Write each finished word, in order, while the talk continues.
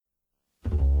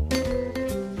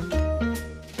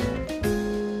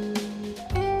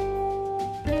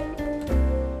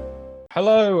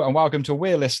Hello and welcome to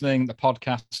We're Listening, the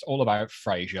podcast all about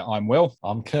Frasier. I'm Will.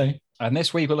 I'm Kay. And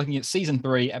this week we're looking at season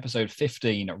 3, episode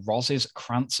 15, Roz's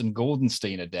Krantz and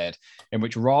Guildenstern are dead, in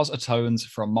which Roz atones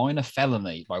for a minor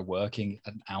felony by working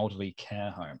at an elderly care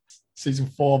home. Season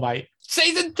 4, mate.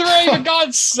 Season 3, for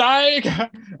God's sake!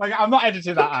 I'm not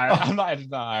editing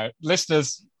that out.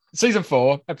 Listeners, season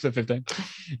 4, episode 15.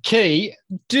 Key,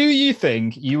 do you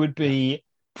think you would be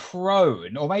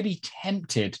prone or maybe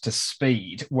tempted to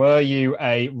speed were you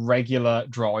a regular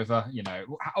driver,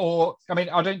 or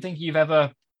I don't think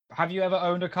have you ever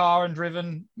owned a car and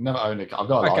driven? Never owned a car. I've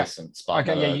got a license. But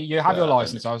you have your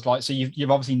license. I was like, so you've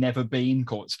obviously never been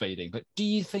caught speeding, but do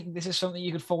you think this is something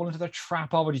you could fall into the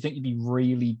trap of, or do you think you'd be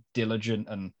really diligent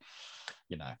and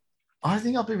I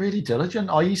think I'd be really diligent.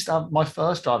 I used to have my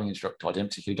first driving instructor I didn't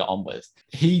particularly get on with.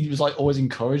 He was like always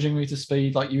encouraging me to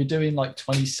speed. Like you were doing like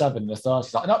 27 in the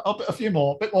 30s. Like, no, a few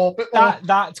more, bit more.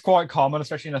 That's quite common,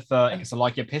 especially in the 30s. So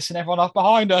like you're pissing everyone off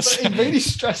behind us. But it really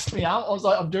stressed me out. I was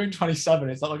like, I'm doing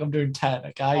 27. It's not like I'm doing 10,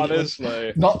 okay?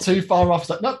 Honestly. Not too far off. It's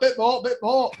like, no, bit more.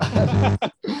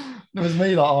 It was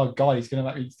me like, oh God, I'm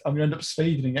going to end up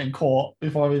speeding and getting caught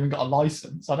before I've even got a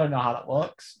license. I don't know how that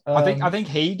works. I think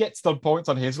he gets the points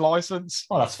on his license.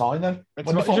 Oh, that's fine then. It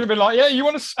should have been like, yeah, you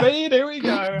want to speed? Here we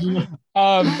go.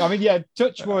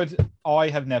 Touch wood. I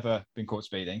have never been caught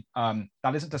speeding.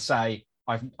 That isn't to say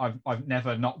I've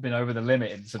never not been over the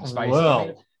limit in some space.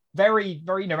 Well, very,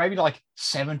 maybe like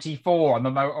 74 on the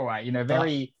motorway.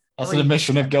 Very. That's an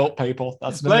admission of guilt, people.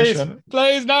 That's an admission.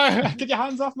 Please, no, get your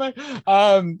hands off me.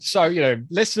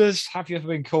 Listeners, have you ever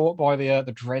been caught by the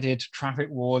dreaded traffic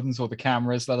wardens or the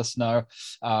cameras? Let us know.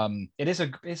 It's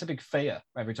a big fear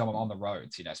every time I'm on the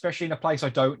roads, especially in a place I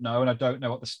don't know, and I don't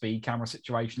know what the speed camera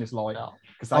situation is like,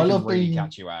 because they can really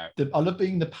catch you out. I love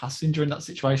being the passenger in that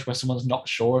situation where someone's not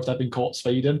sure if they've been caught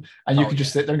speeding, and you can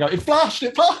just sit there and go, it flashed.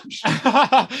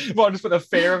 Well, just put the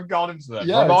fear of God into them.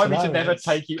 Remind me to never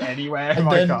take you anywhere in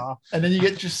my car. And then you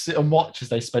get to just sit and watch as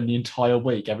they spend the entire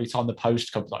week. Every time the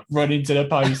post comes, like run into the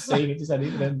post, seeing if there's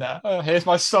anything in there. Here's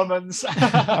my summons.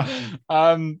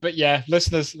 But yeah,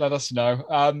 listeners, let us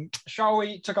know. Shall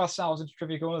we tuck ourselves into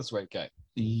Trivia Corner this week, Kate?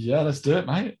 Yeah, let's do it,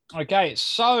 mate. Okay,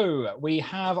 so we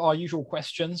have our usual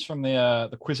questions from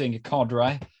the quizzing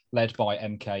cadre led by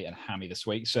MK and Hammy this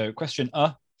week. So question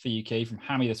for you, Key, from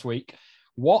Hammy this week.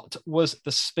 What was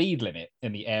the speed limit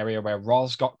in the area where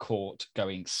Roz got caught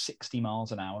going 60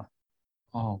 miles an hour?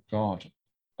 Oh, God.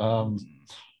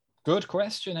 Good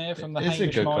question here from the Hamish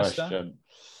It's a good Meister. question.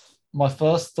 My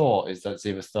first thought is that it's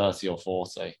either 30 or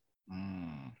 40.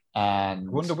 And I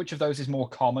wonder which of those is more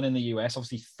common in the US.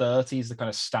 Obviously, 30 is the kind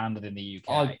of standard in the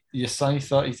UK. You say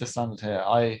 30 is the standard here.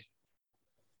 I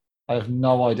have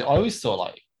no idea. I always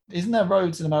thought, isn't there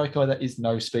roads in America where there is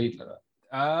no speed limit?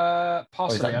 Possibly.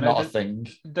 Or is that not a thing?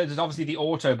 There's obviously the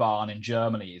Autobahn in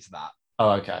Germany is that.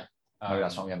 Oh, okay.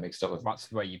 That's not getting mixed up with. That's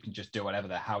where you can just do whatever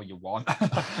the hell you want.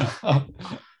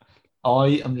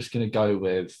 I am just going to go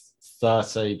with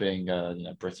 30 being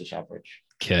British average.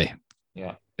 Okay.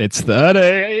 Yeah. It's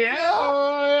 30.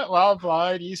 Yeah. Well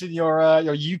played. Using your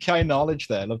UK knowledge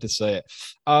there. Love to see it.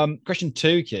 Question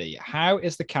 2, Key. How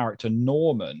is the character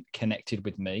Norman connected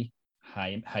with me,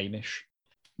 Hamish?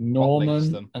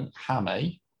 Norman and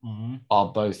Hammy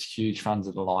are both huge fans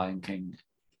of The Lion King.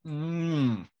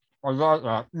 I like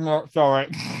that. No, sorry.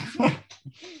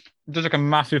 Just like a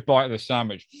massive bite of the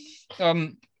sandwich.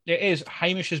 It is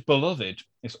Hamish's beloved.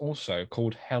 It's also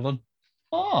called Helen.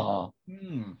 Oh.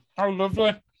 How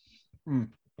lovely.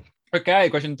 Okay,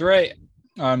 question 3.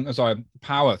 As I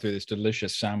power through this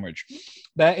delicious sandwich.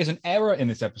 There is an error in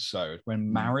this episode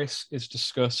when Maris is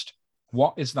discussed.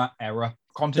 What is that error?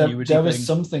 Continuity. There was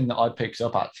something that I picked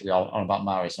up actually on about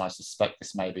Maris, and I suspect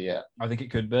this may be it. I think it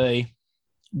could be.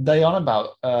 They on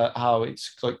about how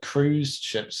it's like cruise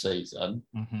ship season,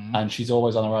 and she's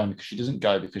always on her own because she doesn't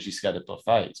go because she's scared of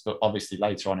buffets. But obviously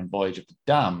later on in Voyage of the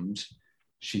Damned,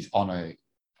 she's on a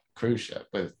cruise ship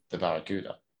with the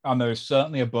Barracuda. And there's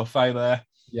certainly a buffet there.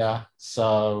 Yeah,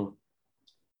 so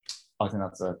I think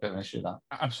that's a bit of an issue there.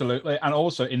 Absolutely. And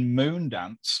also in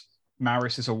Moondance,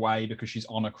 Maris is away because she's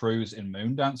on a cruise in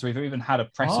Moondance. So we've even had a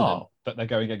precedent that they're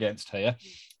going against here.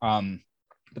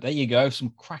 But there you go.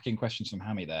 Some cracking questions from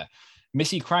Hammy there.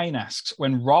 Missy Crane asks,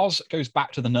 when Roz goes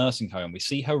back to the nursing home, we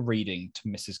see her reading to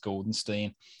Mrs.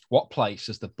 Guildenstern. What place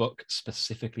does the book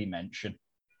specifically mention?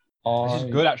 This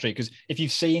is good, actually, because if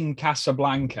you've seen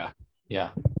Casablanca... Yeah.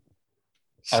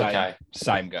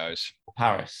 Same goes.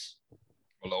 Paris.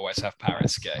 We'll always have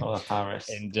Paris, Gay. Oh, Paris.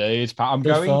 Indeed. I'm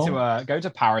going to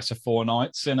Paris for 4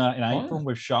 nights in April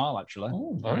with Charles, actually.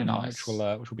 Oh, very nice.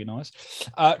 Which will be nice.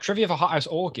 Trivia for Hothouse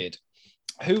Orchid.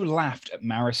 Who laughed at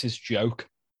Maris's joke?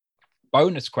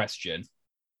 Bonus question.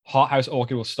 Harthouse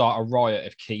Orchid will start a riot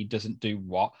if Key doesn't do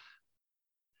what?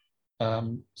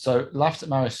 So laughed at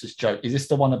Maris's joke. Is this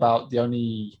the one about the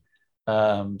only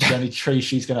tree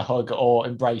she's going to hug or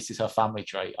embrace is her family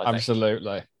tree? I think.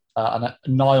 Absolutely. And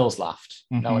Niles laughed.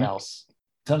 Mm-hmm. No one else.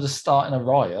 In terms of starting a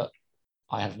riot,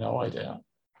 I have no idea.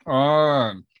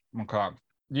 Okay.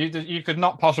 You could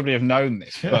not possibly have known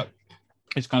this, but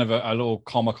it's kind of a little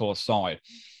comical aside.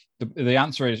 The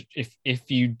answer is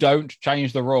if you don't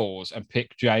change the rules and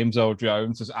pick James Earl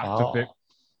Jones as actor pick.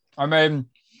 I mean,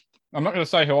 I'm not going to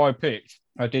say who I picked.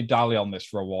 I did dally on this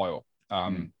for a while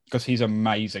because he's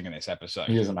amazing in this episode.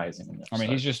 He is amazing in this episode. I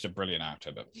mean, he's just a brilliant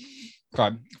actor. But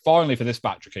okay, finally for this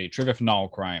Bachelor Key, trivia for Niall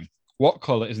Crane. What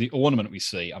colour is the ornament we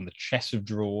see on the chest of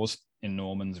drawers in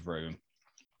Norman's room?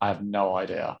 I have no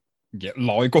idea. Yeah,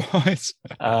 likewise.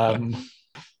 I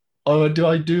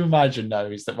do imagine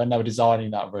though is that when they were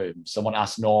designing that room, someone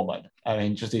asked Norman. I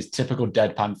mean, just his typical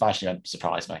deadpan fashion. Going,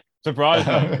 surprise me. Surprise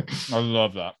me. I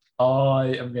love that.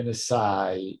 I am going to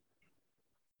say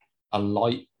a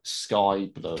light sky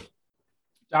blue.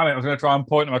 Damn it! I was going to try and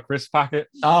point to my crisp packet.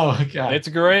 Oh, okay. It's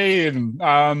green.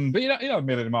 But you're not a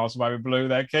million miles away with blue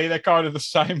there, Key. They're kind of the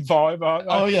same vibe, aren't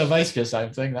they? Oh, yeah, basically the same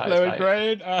thing. Blue and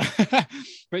green.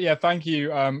 But yeah, thank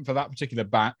you for that particular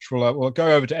batch. We'll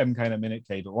go over to MK in a minute,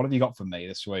 Key. But what have you got for me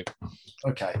this week?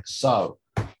 Okay, so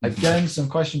again, some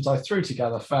questions I threw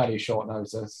together fairly short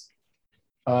notice.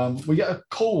 We get a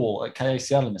call at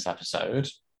KACL in this episode.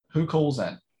 Who calls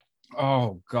in?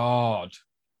 Oh, God.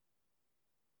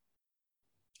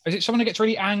 Is it someone who gets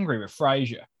really angry with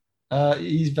Frasier?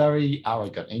 He's very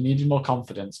arrogant. He needed more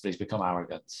confidence, but he's become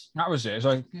arrogant. That was it. It's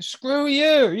like, screw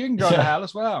you. You can go to hell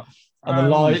as well. And the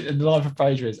line for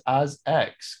Frasier is, as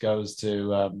X goes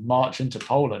to march into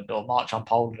Poland or march on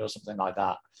Poland or something like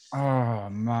that. Oh,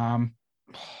 man.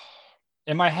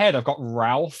 In my head, I've got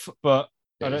Ralph, but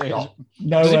I don't think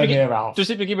nowhere near Ralph.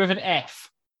 Does it begin with an F?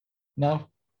 No.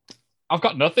 I've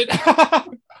got nothing.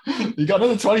 You got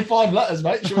another 25 letters,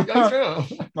 mate. Should we go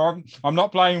through them? I'm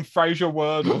not playing Frasier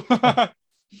Wordle.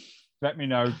 Let me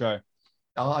know, go.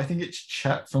 I think it's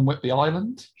Chet from Whitby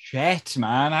Island. Chet,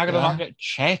 man. How could I not get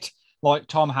Chet? Like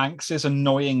Tom Hanks's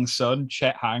annoying son,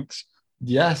 Chet Hanks.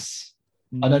 Yes.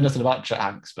 I know nothing about Chet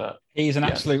Hanks, but... He's an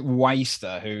absolute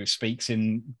waster who speaks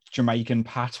in Jamaican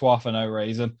patois for no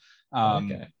reason.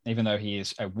 Even though he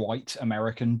is a white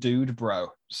American dude, bro.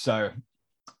 So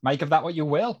make of that what you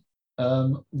will.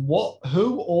 Who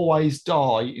always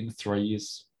die in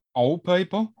threes? Old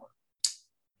people.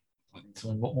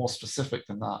 What more specific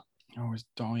than that? Always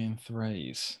die in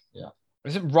threes. Yeah.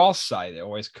 Doesn't Ross say they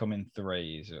always come in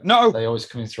threes? No, they always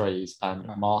come in threes. And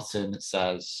Martin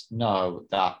says, no,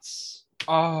 that's...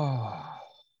 Oh,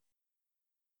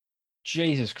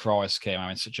 Jesus Christ, Kim! I'm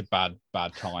having such a bad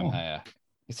time here.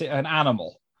 Is it an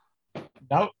animal?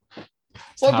 No.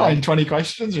 It's like playing 20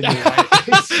 questions with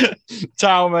you.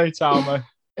 Tell me.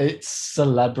 It's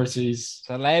celebrities.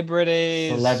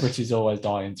 Celebrities always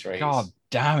die in threes. God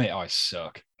damn it, I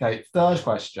suck. Okay, third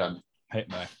question. Hit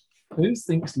me. Who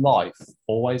thinks life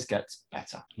always gets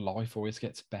better? Life always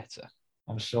gets better.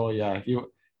 I'm sure, yeah. If you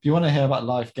want to hear about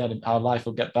how life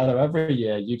will get better every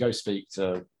year, you go speak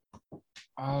to...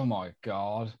 Oh, my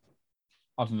God.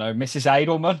 I don't know, Mrs.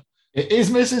 Edelman? It is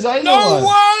Mrs. Edelman. No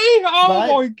way!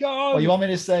 Oh, my God. Well, you want me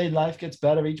to say life gets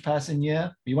better each passing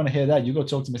year? If you want to hear that, you go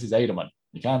talk to Mrs. Edelman.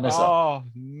 You can't miss her. Oh,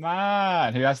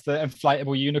 man. Who has the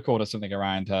inflatable unicorn or something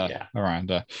around her? Yeah. Around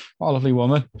her. What a lovely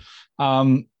woman.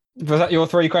 Was that your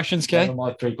three questions, Kay? Those are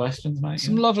my three questions, mate.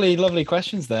 Some lovely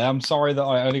questions there. I'm sorry that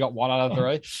I only got one out of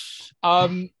three.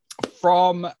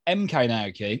 From MK now,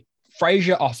 Key.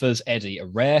 Frasier offers Eddie a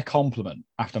rare compliment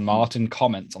after Martin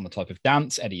comments on the type of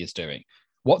dance Eddie is doing.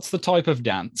 What's the type of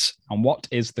dance and what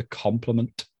is the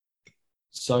compliment?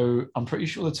 So I'm pretty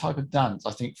sure the type of dance,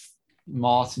 I think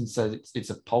Martin said it's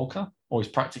a polka, or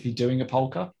he's practically doing a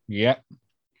polka. Yep.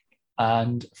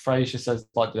 And Frasier says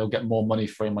like they'll get more money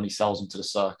for him when he sells them to the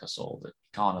circus or the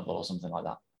carnival or something like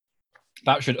that.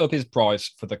 That should up his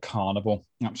price for the carnival.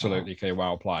 Absolutely, okay,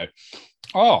 well played.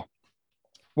 Oh,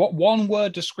 what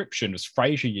one-word description does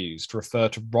Frasier use to refer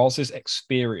to Roz's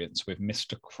experience with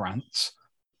Mr. Krantz?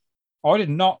 I did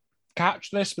not catch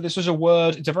this, but this was a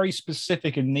word. It's a very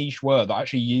specific and niche word that I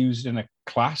actually used in a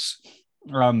class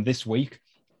this week.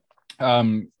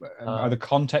 The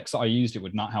context that I used it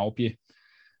would not help you.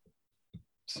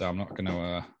 So I'm not going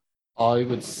to... I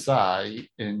would say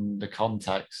in the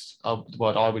context, the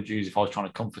word I would use if I was trying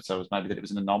to comfort her was maybe that it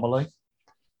was an anomaly.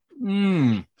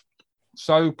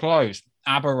 So close.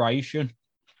 Aberration.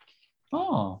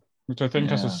 Oh. Which I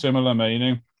think has a similar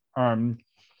meaning.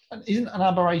 isn't an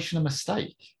aberration a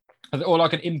mistake? Or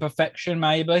like an imperfection,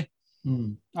 maybe.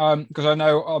 Because I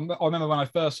know, I remember when I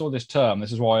first saw this term,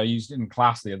 this is why I used it in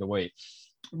class the other week.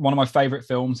 One of my favorite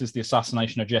films is The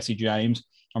Assassination of Jesse James,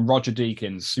 and Roger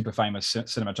Deakins, super famous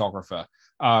cinematographer.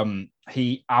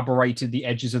 He aberrated the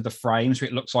edges of the frame so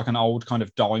it looks like an old kind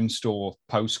of dime store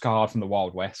postcard from the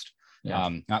Wild West. Yeah.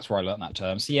 That's where I learned that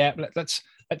term. So yeah, let's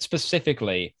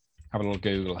specifically have a little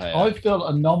Google here. I feel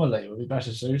anomaly would be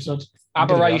better suited.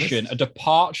 Aberration, a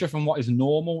departure from what is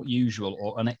normal,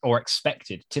 usual, or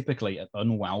expected, typically an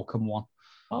unwelcome one.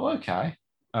 Oh, okay.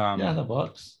 Yeah, that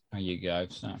works. There you go.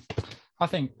 So I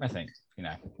think,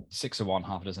 6 of one,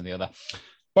 half a dozen of the other.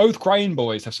 Both Crane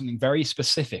boys have something very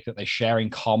specific that they share in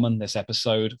common this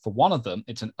episode. For one of them,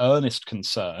 it's an earnest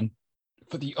concern.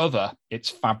 For the other, it's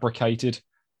fabricated.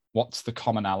 What's the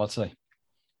commonality?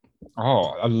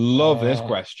 Oh, I love this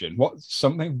question. What's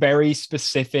something very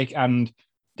specific and,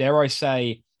 dare I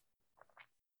say,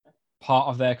 part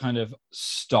of their kind of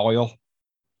style?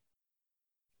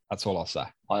 That's all I'll say.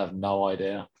 I have no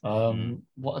idea.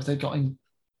 What have they got in?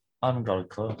 I haven't got a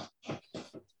clue.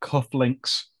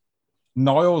 Cufflinks.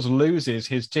 Niles loses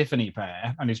his Tiffany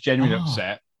pair and is genuinely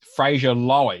upset. Frasier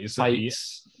lies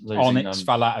that Onyx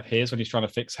fell out of his when he's trying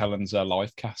to fix Helen's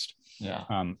life cast.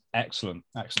 Yeah. Excellent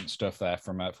stuff there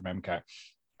from MK.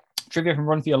 Trivia from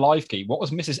Run for Your Life Key. What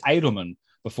was Mrs. Edelman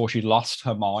before she lost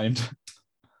her mind?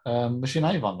 Was she an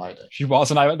Avon lady? She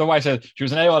was an Avon. The way I said she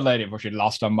was an Avon lady before she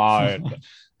lost her mind.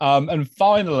 And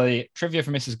finally, trivia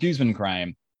from Mrs. Guzman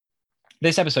Crane.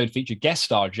 This episode featured guest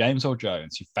star James Earl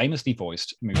Jones, who famously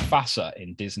voiced Mufasa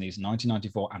in Disney's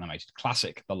 1994 animated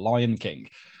classic, The Lion King.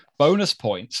 Bonus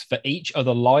points for each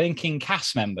other Lion King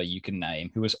cast member you can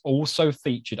name who was also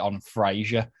featured on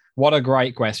Frasier. What a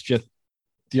great question.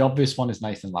 The obvious one is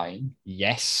Nathan Lane.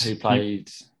 Yes. Who played,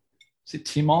 is it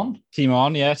Timon?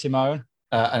 Timon, yeah, Timon.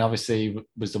 And obviously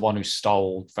was the one who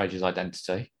stole Frasier's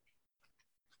identity.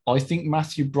 I think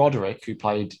Matthew Broderick, who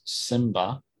played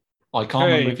Simba, I can't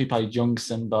remember if he played young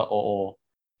Simba or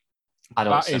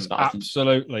adult Simba. That is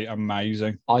absolutely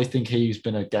amazing. I think he's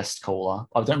been a guest caller.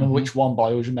 I don't remember which one, but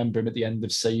I always remember him at the end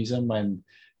of season when you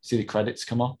see the credits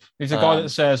come up. He's a guy that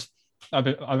says,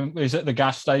 he's at the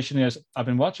gas station. He goes, I've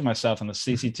been watching myself on the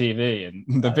CCTV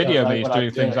and the video of me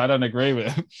doing things I don't agree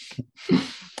with.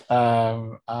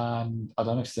 And I don't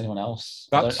know if there's anyone else.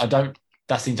 That's the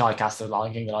entire cast of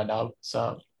Lion King that I know.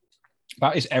 So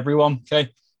that is everyone. Okay.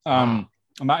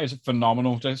 And that is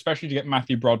phenomenal, especially to get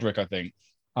Matthew Broderick, I think.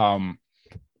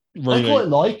 Really. I quite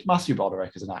like Matthew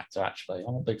Broderick as an actor, actually.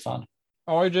 I'm a big fan.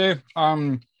 Oh, I do.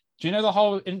 Do you know the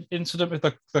whole incident with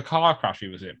the car crash he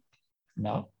was in?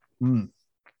 No. In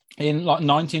like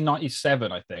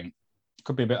 1997, I think.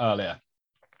 Could be a bit earlier.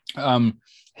 I don't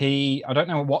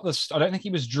think he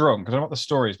was drunk. I don't know what the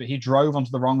story is, but he drove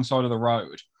onto the wrong side of the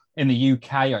road in the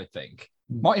UK, I think.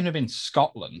 Might even have been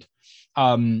Scotland.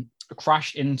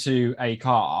 Crashed into a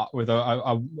car with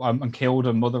and killed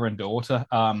a mother and daughter.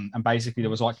 And basically there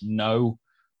was like no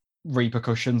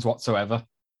repercussions whatsoever.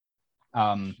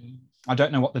 I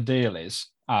don't know what the deal is.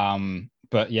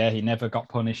 But yeah, he never got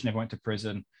punished, never went to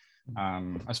prison.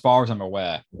 As far as I'm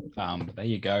aware. But there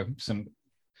you go.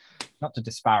 Not to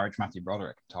disparage Matthew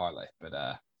Broderick entirely, but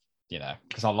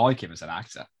because I like him as an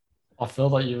actor. I feel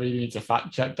like you really need to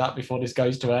fact check that before this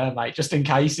goes to air, mate, just in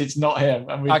case it's not him.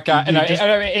 And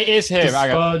it is him.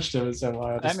 Disparaged him in some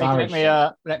way.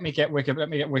 Let me get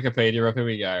Wikipedia up. Here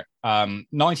we go.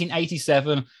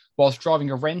 1987, whilst driving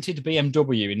a rented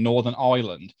BMW in Northern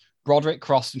Ireland, Broderick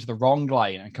crossed into the wrong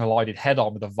lane and collided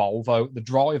head-on with a Volvo. The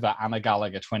driver, Anna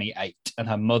Gallagher, 28, and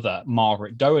her mother,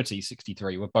 Margaret Doherty,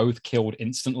 63, were both killed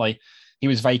instantly. He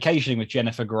was vacationing with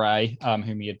Jennifer Grey,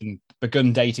 whom he had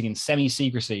begun dating in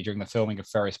semi-secrecy during the filming of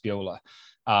Ferris Bueller.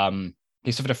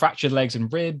 He suffered a fractured legs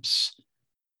and ribs.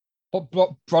 But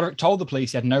Broderick told the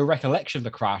police he had no recollection of the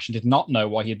crash and did not know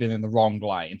why he had been in the wrong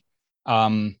lane.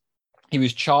 He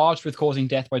was charged with causing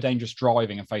death by dangerous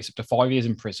driving and faced up to 5 years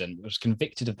in prison, but was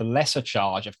convicted of the lesser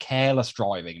charge of careless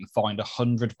driving and fined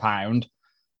 £100.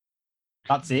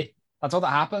 That's it. That's all that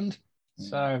happened.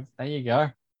 So there you go.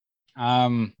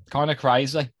 Kind of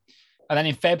crazy. And then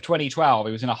in Feb 2012,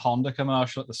 he was in a Honda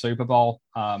commercial at the Super Bowl.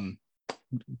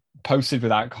 Posted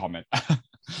without comment.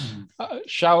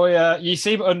 Shall we? You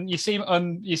seem a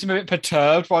bit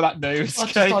perturbed by that news.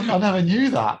 I never knew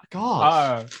that.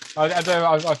 God.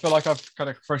 I feel like I've kind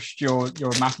of crushed your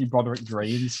Matthew Broderick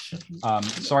dreams.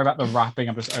 Sorry about the wrapping.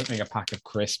 I'm just opening a pack of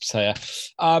crisps here.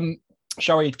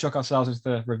 Shall we chuck ourselves into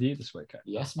the review this week?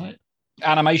 Yes, mate.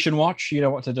 Animation Watch. You know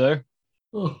what to do.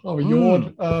 Oh, a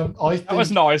yawn. That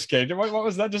was nice, kid. What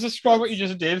was that? Just describe what you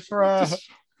just did for.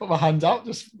 put my hands out,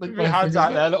 just Put my hands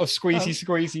out there, little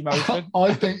squeezy motion.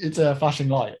 I think it's a flashing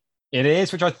light. It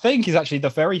is, which I think is actually the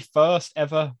very first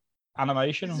ever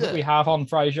animation that we have on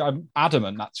Frasier. I'm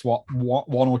adamant that's what 1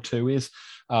 or 2 is.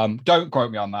 Don't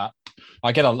quote me on that.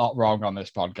 I get a lot wrong on this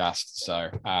podcast.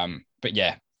 So, but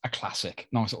yeah, a classic.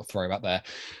 Nice little throwback there.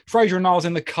 Frasier and Niles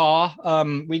in the car.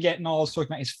 We get Niles talking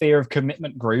about his fear of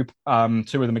commitment group. 2 of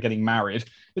them are getting married.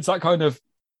 It's that kind of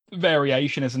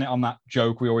variation, isn't it, on that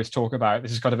joke we always talk about.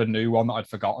 This is kind of a new one that I'd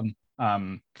forgotten.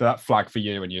 That flag for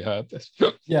you when you heard this.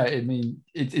 Yeah, I mean,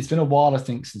 it's been a while, I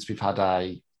think, since we've had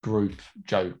a group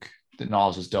joke that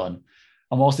Niles has done.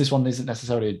 And whilst this one isn't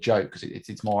necessarily a joke, because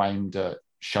it's more aimed at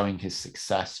showing his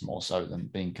success more so than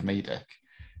being comedic,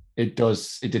 it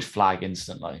did flag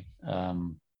instantly.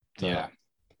 Yeah.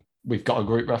 We've got a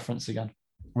group reference again.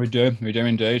 We do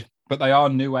indeed. But they are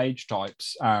new age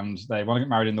types and they want to get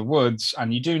married in the woods.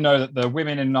 And you do know that the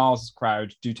women in Niles'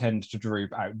 crowd do tend to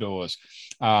droop outdoors.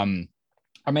 I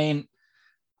mean,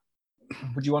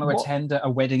 would you want to attend a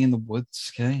wedding in the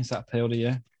woods? Okay, does that appeal to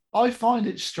you? I find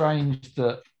it strange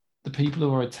that the people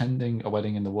who are attending a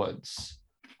wedding in the woods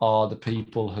are the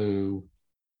people who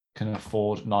can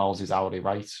afford Niles' hourly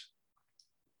rate.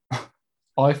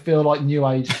 I feel like new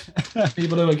age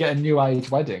people who are getting new age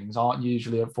weddings aren't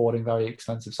usually affording very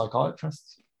expensive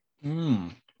psychiatrists.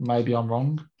 Maybe I'm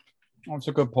wrong. That's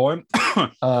a good point.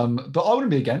 But I wouldn't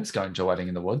be against going to a wedding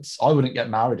in the woods. I wouldn't get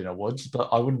married in a woods, but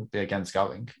I wouldn't be against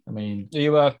going. I mean,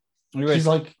 she's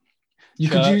like, you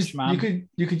could use, man.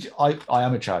 you could. I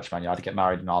am a church man. You had to get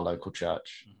married in our local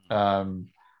church.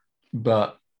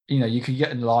 But you could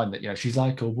get in line that she's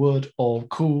like a wood all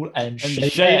cool and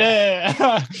shady.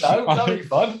 No, that'd be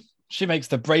fun. She makes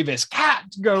the bravest cat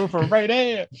go for right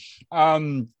air.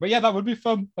 But yeah, that would be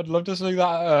fun. I'd love to see that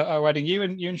a wedding. You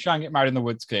and Shane get married in the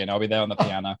woods, Kane. I'll be there on the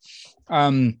piano.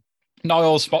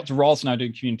 Niles spots Roz now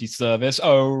doing community service.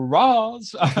 Oh,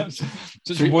 Roz!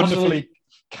 Such wonderfully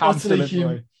camp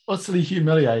delivery. Utterly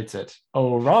humiliated.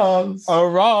 Oh, Roz. Oh,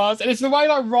 Roz. And it's the way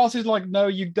like Roz is like, no,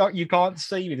 you can't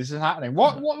see me. This is happening.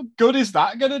 What good is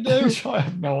that going to do? I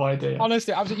have no idea.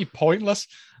 Honestly, absolutely pointless.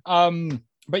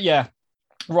 But yeah,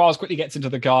 Roz quickly gets into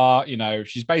the car.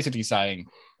 She's basically saying,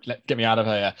 get me out of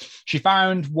here. She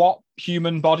found what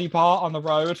human body part on the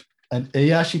road? An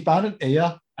ear. She found an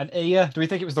ear. An ear. Do we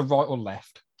think it was the right or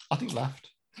left? I think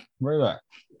left. Really?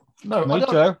 No,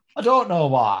 I don't know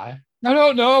why. I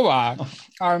don't know why.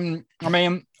 I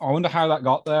mean, I wonder how that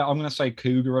got there. I'm going to say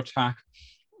cougar attack.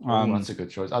 That's a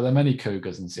good choice. Are there many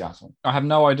cougars in Seattle? I have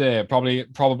no idea. Probably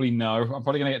no. I'm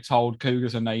probably going to get told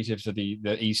cougars are native to the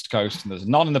East Coast and there's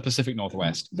none in the Pacific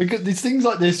Northwest. Because these things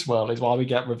like this, Will, is why we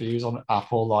get reviews on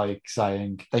Apple like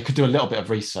saying they could do a little bit of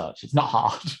research. It's not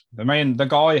hard. I mean, the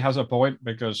guy has a point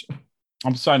because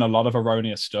I'm saying a lot of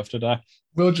erroneous stuff today.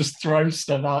 We'll just throw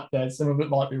stuff out there. Some of it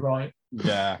might be right.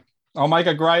 Yeah. I'll make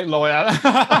a great lawyer.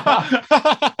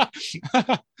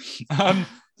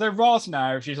 So Roz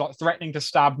now, she's like threatening to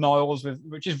stab Niles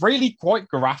which is really quite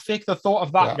graphic. The thought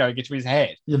of that going into his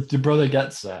head. Your brother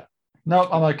gets it. No,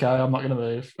 I'm okay. I'm not going to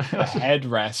move.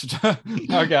 Headrest.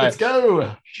 Okay. Let's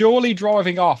go. Surely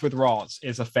driving off with Roz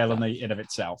is a felony in of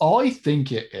itself. I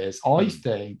think it is. I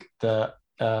think that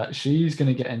she's going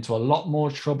to get into a lot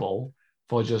more trouble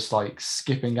for just like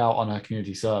skipping out on her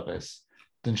community service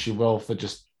than she will for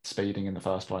just speeding in the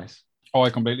first place. Oh, I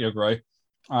completely agree.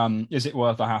 Is it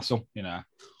worth the hassle?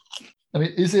 I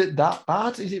mean, is it that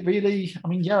bad? Is it really? I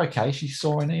mean, yeah, okay. She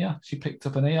saw an ear. She picked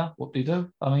up an ear. What do you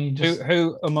do? I mean,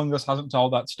 who among us hasn't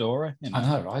told that story? I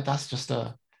know, right? That's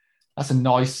a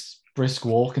nice brisk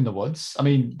walk in the woods. I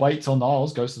mean, wait till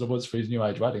Niles goes to the woods for his new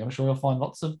age wedding. I'm sure you'll find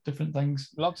lots of different things.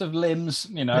 Lots of limbs,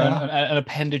 and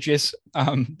appendages.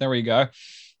 There we go.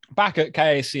 Back at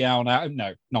KACL now.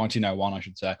 No, 1901, I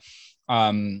should say.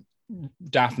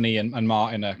 Daphne and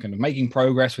Martin are kind of making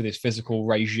progress with his physical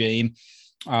regime.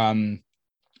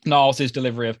 Niles'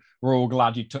 delivery of "We're all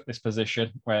glad you took this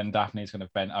position" when Daphne's kind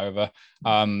of bent over.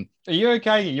 Are you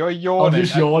okay? You're yawning. I'm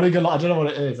just yawning a lot. I don't know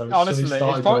what it is. Honestly,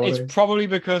 it's probably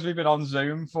because we've been on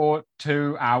Zoom for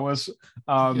 2 hours.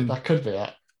 That could be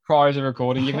it. Prior to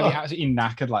recording, you're going to be absolutely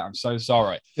knackered. Like, I'm so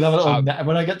sorry. You have a little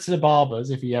when I get to the barber's,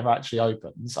 if he ever actually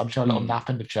opens, I'm sure a little nap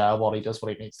in the chair while he does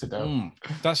what he needs to do.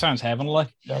 That sounds heavenly.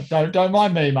 Yeah, don't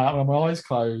mind me, Matt. When my eyes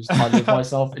closed, I leave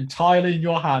myself entirely in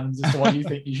your hands as to what you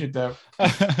think you should do.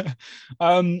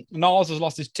 Niles has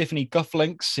lost his Tiffany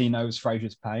cufflinks. He knows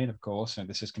Frasier's pain, of course, and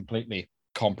this is completely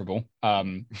comparable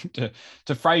to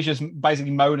Frasier's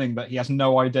basically moaning that he has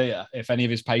no idea if any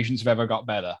of his patients have ever got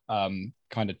better.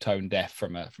 Kind of tone deaf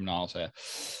from Niles here.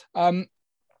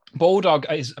 Bulldog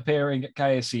is appearing at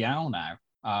KACL now.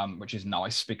 which is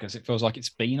nice because it feels like it's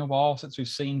been a while since we've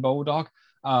seen Bulldog.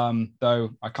 Though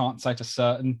I can't say for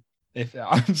certain if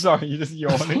I'm sorry, you're just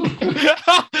yawning.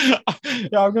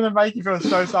 Yeah, I'm gonna make you feel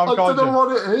so self-conscious. I don't know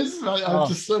what it is. I'm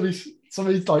just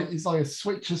somebody's like it's like a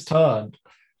switch has turned.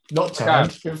 Not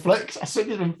turned, okay. Inflect. I said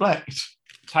it inflect.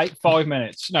 Take 5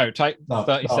 minutes. No, take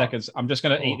 30 seconds. I'm just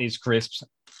gonna eat these crisps.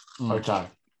 Okay.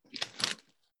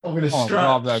 I'm gonna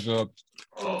stretch. They're good.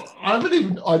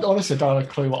 I honestly don't have a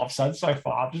clue what I've said so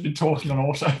far. I've just been talking on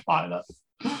autopilot.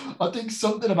 I think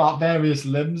something about various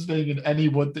limbs being in any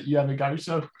wood that you ever go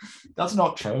to. That's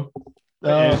not true.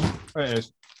 It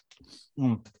is.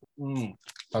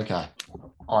 Okay.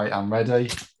 I am ready.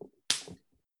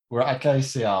 We're at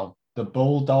KCL. The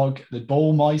Bulldog, the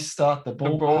Bullmeister, the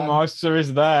Bullmeister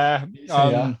is there.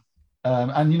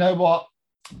 And you know what?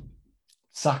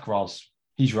 Sack Roz.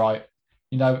 He's right.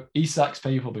 You know, he sacks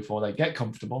people before they get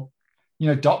comfortable. You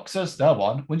know, doctors, they're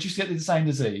one. Once you get the same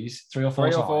disease three or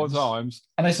four times,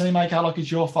 and they suddenly make out like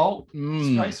it's your fault, it's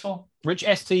disgraceful. Which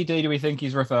STD do we think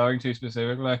he's referring to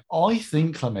specifically? I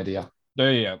think chlamydia. Do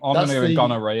you? I'm going to go with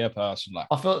gonorrhea personally.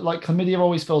 I feel like chlamydia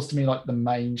always feels to me like the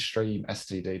mainstream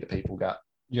STD that people get.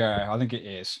 Yeah, I think it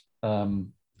is. I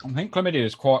think chlamydia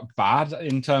is quite bad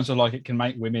in terms of like it can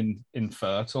make women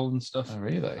infertile and stuff. Oh,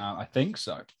 really? I think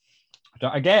so.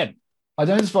 I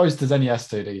don't suppose there's any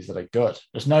STDs that are good.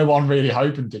 There's no one really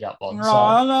hoping to get one.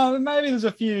 No, maybe there's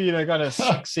a few, kind of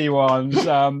sexy ones.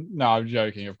 No, I'm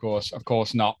joking, of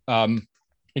course not.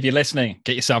 If you're listening,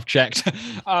 get yourself checked.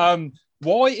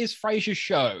 Why is Frasier's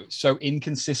show so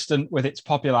inconsistent with its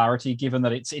popularity, given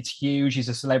that it's huge? He's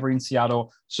a celebrity in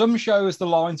Seattle. Some shows, the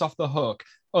line's off the hook.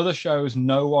 Other shows,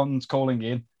 no one's calling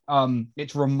in.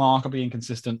 It's remarkably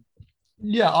inconsistent.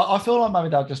 Yeah, I feel like maybe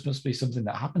that just must be something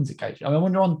that happens occasionally. I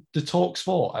wonder on the Talk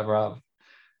Sport ever have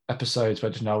episodes where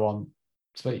just no one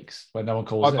speaks, where no one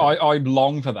calls in. I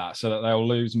long for that so that they'll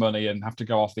lose money and have to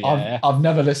go off the air. I've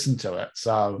never listened to it.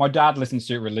 So my dad listens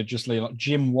to it religiously. Like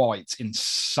Jim White's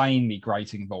insanely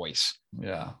grating voice.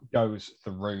 Yeah. Goes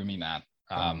the roomy man.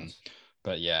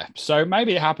 But yeah, so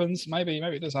maybe it happens. Maybe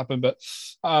it does happen. But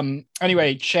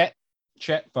anyway, Chet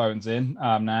phones in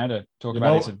now to talk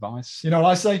about his advice. You know what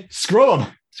I say? Screw him.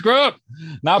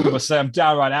 Now people say I'm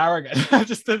downright arrogant.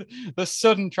 Just the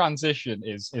sudden transition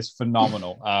is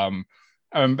phenomenal.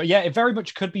 But yeah, it very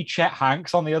much could be Chet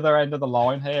Hanks on the other end of the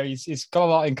line here. He's got a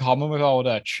lot in common with old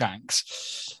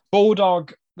Shanks.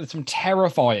 Bulldog, there's some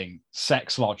terrifying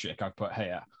sex logic I put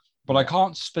here, but I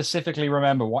can't specifically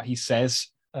remember what he says.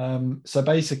 So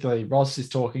basically, Roz is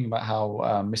talking about how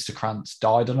Mr. Krantz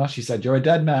died on her. She said, "You're a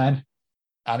dead man."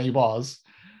 And he was.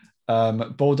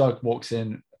 Bulldog walks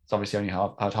in. It's obviously only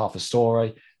heard half a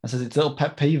story and says it's a little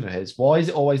pet peeve of his. Why is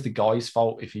it always the guy's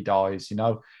fault if he dies? You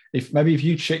know, if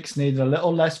you chicks needed a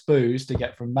little less booze to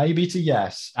get from maybe to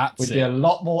yes, we'd be a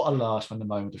lot more alert when the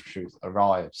moment of truth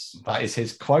arrives. That is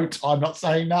his quote. I'm not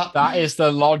saying that. That is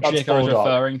the logic I was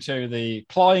referring to. The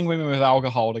plying women with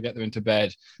alcohol to get them into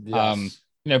bed. Yes.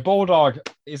 Bulldog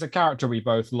is a character we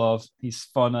both love. He's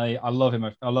funny. I love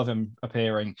him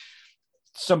appearing.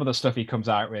 Some of the stuff he comes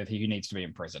out with, he needs to be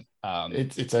in prison.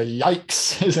 It's a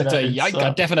yikes, isn't it? It's a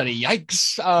yikes, definitely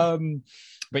yikes.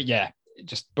 But yeah,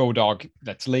 just Bulldog,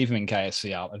 let's leave him in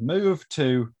KSCL and move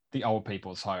to the old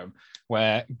people's home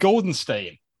where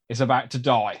Goldenstein is about to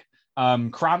die.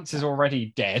 Krantz is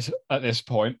already dead at this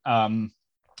point,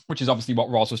 which is obviously what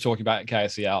Roz was talking about at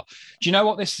KSCL. Do you know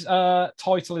what this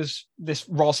title is? This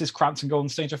Roz is Krantz and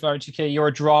Goldenstein's referring to? You're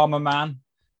a drama man.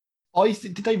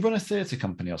 Did they run a theatre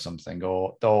company or something,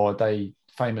 or are they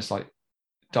famous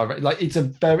direct? Like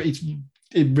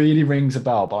it really rings a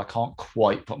bell, but I can't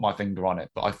quite put my finger on it.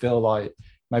 But I feel like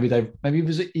maybe it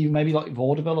was like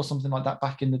vaudeville or something like that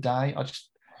back in the day. I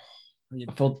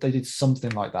thought they did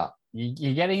something like that.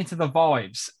 You're getting into the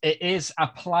vibes. It is a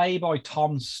play by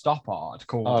Tom Stoppard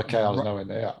called. Okay, I was knowing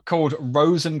that. Called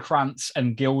Rosencrantz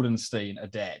and Guildenstern Are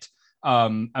Dead.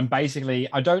 And basically,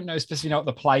 I don't know specifically what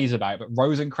the play's about, but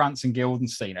Rosencrantz and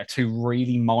Guildenstern are two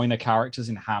really minor characters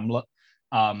in Hamlet.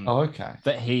 Okay.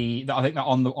 That I think they're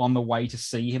on the way to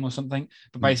see him or something.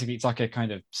 But basically, it's like a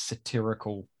kind of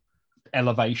satirical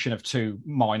elevation of two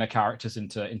minor characters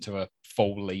into a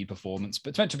full lead performance. But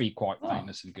it's meant to be quite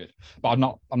famous and good. But I'm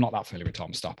not that familiar with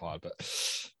Tom Stoppard. But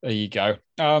there you go.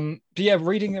 But yeah,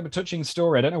 reading a touching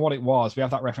story. I don't know what it was. We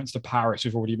have that reference to Paris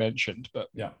we've already mentioned, but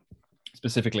yeah.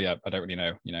 Specifically, I don't really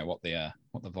know, what the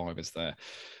vibe is there.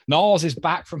 Niles is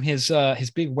back from his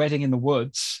big wedding in the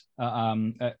woods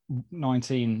at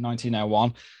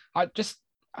 1901.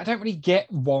 I don't really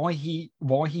get why he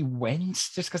went,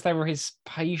 just because they were his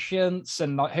patients,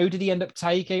 and like, who did he end up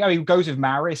taking? Oh, he goes with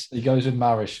Maris. He goes with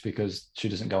Maris because she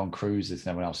doesn't go on cruises and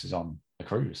everyone else is on a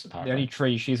cruise, apparently. The only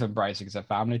tree she's embracing is a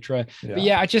family tree. Yeah. But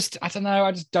yeah, I don't know.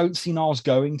 I just don't see Niles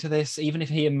going to this, even if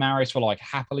he and Maris were like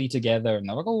happily together and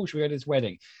they're like, oh, should we go to this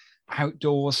wedding?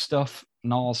 Outdoor stuff,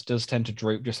 Niles does tend to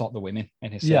droop just like the women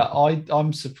in his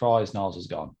I'm surprised Niles has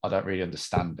gone. I don't really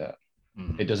understand it.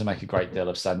 It doesn't make a great deal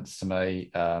of sense to me.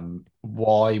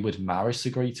 Why would Maris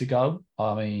agree to go?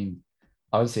 I mean,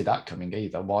 I don't see that coming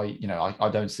either. Why, I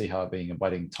don't see her being a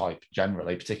wedding type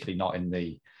generally, particularly not in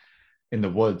the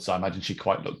woods. I imagine she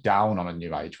quite looked down on a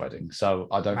new age wedding. So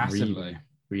I don't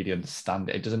really understand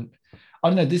it. It doesn't, I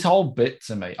don't know, this whole bit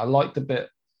to me, I like the bit,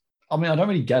 I mean, I don't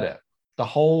really get it. The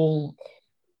whole,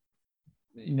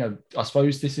 I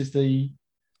suppose this is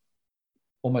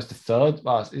almost the third,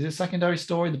 is it secondary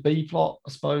story, the B plot, I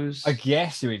suppose? I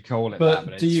guess you would call it but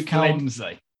that, but do you count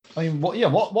flimsy. I mean,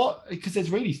 what? Because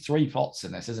there's really 3 plots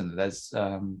in this, isn't there? There's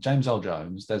James Earl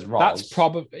Jones, there's Roz. That's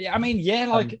probably, I mean, yeah,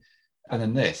 like... and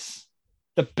then this.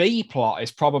 The B plot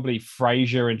is probably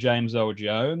Frasier and James Earl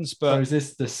Jones, but... So is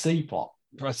this the C plot?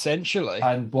 Essentially.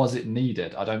 And was it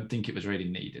needed? I don't think it was really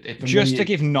needed. Just to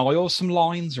give Niles some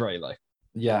lines, really.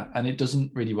 Yeah, and it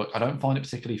doesn't really work. I don't find it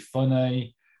particularly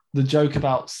funny. The joke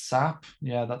about sap,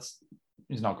 it's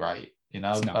not great,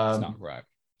 It's not great.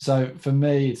 So for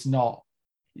me, it's not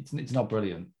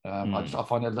brilliant. I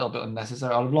find it a little bit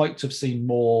unnecessary. I'd like to have seen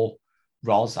more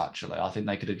Roz, actually. I think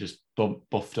they could have just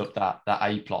buffed up that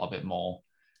A plot a bit more.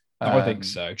 I think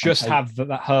so. Just have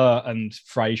that her and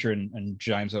Frasier and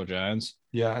James Earl Jones.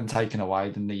 Yeah, and taken away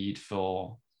the need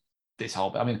for this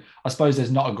whole... I mean, I suppose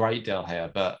there's not a great deal here,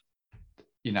 but,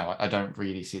 I don't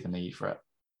really see the need for it.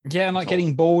 Yeah, and like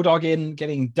getting Bulldog in,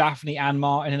 getting Daphne and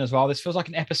Martin in as well. This feels like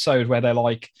an episode where they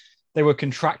were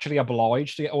contractually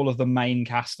obliged to get all of the main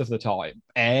cast of the time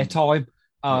airtime.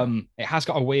 It has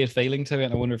got a weird feeling to it,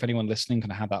 and I wonder if anyone listening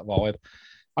can have that vibe.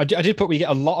 I did put we get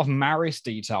a lot of Maris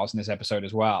details in this episode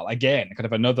as well. Again, kind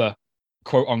of another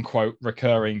quote unquote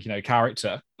recurring,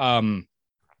 character,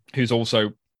 who's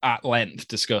also at length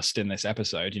discussed in this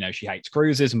episode. She hates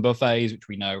cruises and buffets, which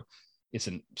we know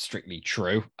isn't strictly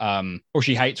true. Or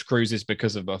she hates cruises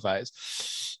because of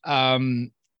buffets.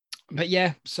 But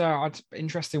yeah, so it's an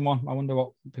interesting one. I wonder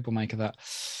what people make of that.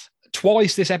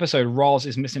 Twice this episode, Roz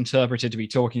is misinterpreted to be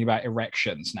talking about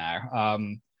erections now.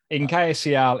 In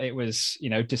KSCL, it was,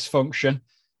 dysfunction.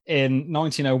 In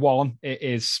 1901, it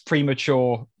is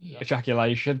premature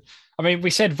ejaculation. I mean, we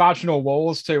said vaginal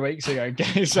walls 2 weeks ago.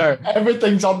 Okay? So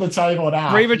everything's on the table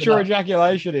now. Premature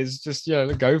ejaculation is just,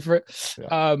 go for it.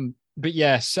 Yeah. But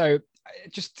yeah, so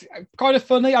just kind of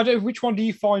funny. I don't know, which one do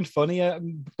you find funnier?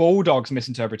 Bulldog's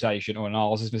misinterpretation or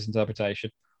Niles' misinterpretation?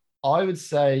 I would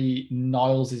say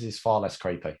Niles is far less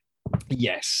creepy.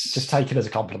 Yes. Just take it as a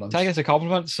compliment. Take it as a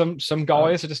compliment. Some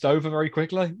guys are just over very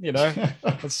quickly,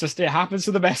 It's just, it happens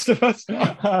to the best of us.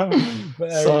 But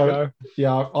there you go.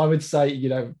 Yeah, I would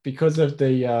say, because of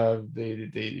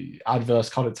the adverse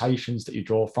connotations that you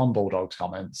draw from Bulldog's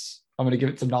comments, I'm going to give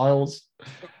it to Niles.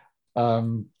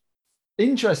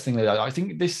 Interestingly, I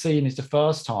think this scene is the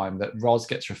first time that Roz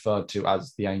gets referred to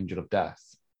as the Angel of Death.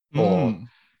 Or,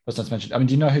 as I mentioned, I mean,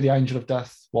 do you know who the Angel of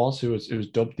Death was? Who was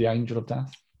dubbed the Angel of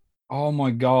Death? Oh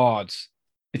my God.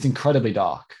 It's incredibly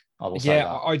dark. I will say that.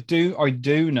 I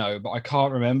do know, but I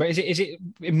can't remember. Is it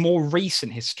in more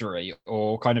recent history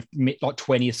or kind of like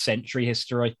 20th century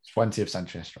history? 20th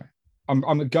century history.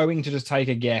 I'm going to just take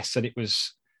a guess that it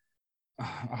was,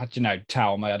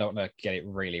 tell me, I don't want to get it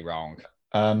really wrong.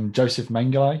 Joseph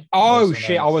Mengele. Oh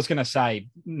shit! I was going to say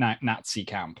Nazi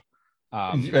camp.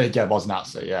 It was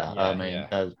Nazi. Yeah. I mean,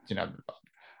 I'm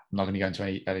not going to go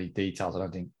into any details. I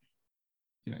don't think,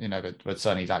 but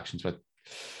certainly his actions were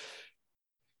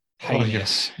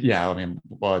heinous. I mean,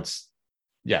 words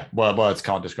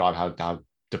can't describe how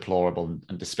deplorable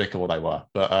and despicable they were.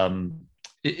 But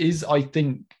it is, I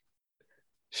think,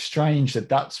 strange that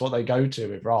that's what they go to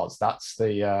with Roz. That's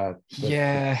how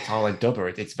they dub her.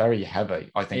 It's very heavy,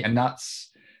 I think, and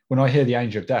that's when I hear the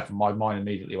Angel of Death, my mind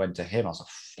immediately went to him. I was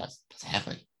like, that's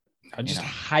heavy. I just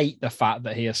hate the fact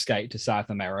that he escaped to South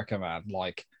America, man.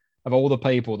 Like, of all the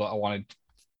people that I wanted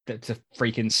to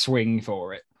freaking swing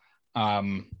for it,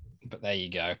 but there you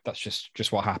go. That's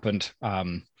just what happened.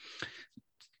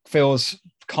 Feels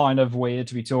kind of weird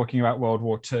to be talking about World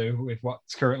War II with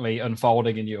what's currently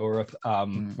unfolding in Europe,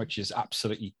 which is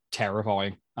absolutely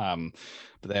terrifying. But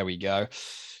there we go.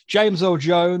 James Earl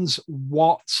Jones,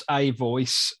 what a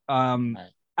voice.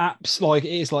 Apps, like,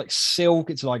 it is like silk,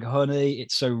 it's like honey,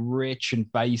 it's so rich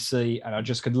and bassy, and I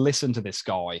just could listen to this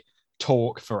guy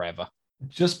talk forever.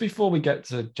 Just before we get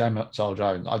to James Earl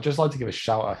Jones, I'd just like to give a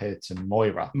shout out here to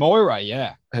Moira. Moira,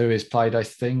 yeah. Who is played, I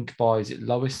think, by, is it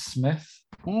Lois Smith?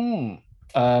 Mm.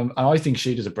 And I think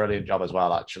she does a brilliant job as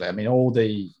well, actually. I mean, all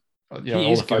the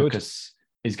focus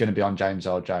is going to be on James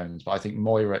Earl Jones, but I think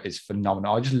Moira is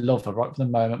phenomenal. I just love her right from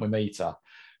the moment we meet her,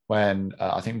 when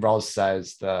I think Roz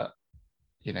says that,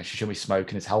 she shouldn't be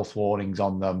smoking, there's health warnings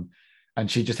on them. And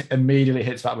she just immediately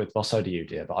hits back with, well, so do you,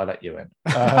 dear, but I let you in.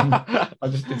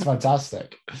 It's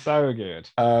fantastic. So good.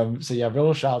 So yeah,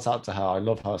 real shout out to her. I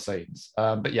love her scenes.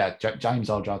 But yeah, James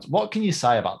Earl Jones. What can you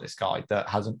say about this guy that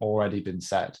hasn't already been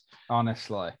said?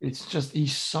 Honestly. It's just,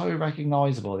 he's so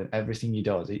recognizable in everything he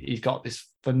does. He's got this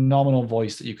phenomenal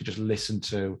voice that you could just listen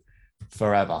to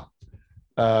forever.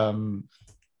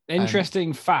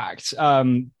 Interesting fact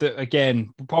that,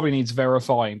 again, probably needs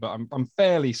verifying, but I'm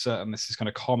fairly certain this is kind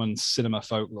of common cinema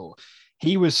folklore.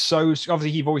 He was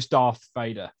obviously he voiced Darth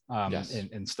Vader yes.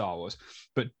 in Star Wars,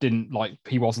 but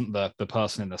he wasn't the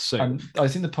person in the suit. And I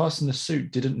think the person in the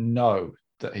suit didn't know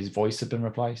that his voice had been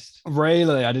replaced.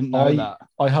 Really? I didn't know that.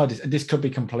 I heard this could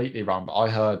be completely wrong, but I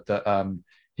heard that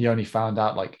he only found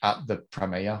out at the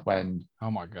premiere when,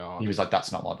 oh my God, he was like,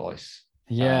 that's not my voice.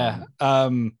 Yeah.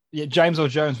 James Earl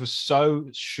Jones was so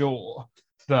sure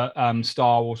that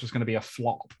Star Wars was going to be a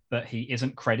flop that he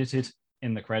isn't credited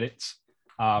in the credits.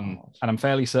 And I'm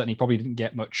fairly certain he probably didn't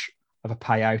get much of a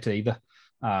payout either.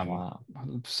 Wow.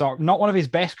 So not one of his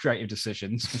best creative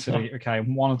decisions, considering it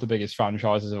became one of the biggest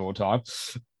franchises of all time.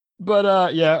 But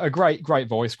a great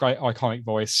voice, great iconic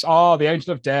voice. Oh, the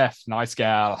Angel of Death, nice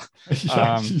gal.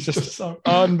 She's just so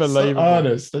unbelievable, so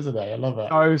earnest, isn't it? I love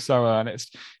it. So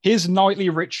earnest. His nightly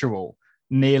ritual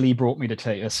nearly brought me to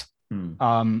tears.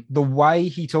 The way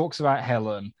he talks about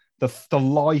Helen, the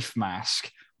life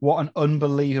mask, what an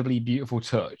unbelievably beautiful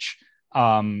touch.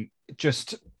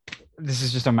 This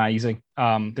is just amazing.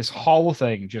 This whole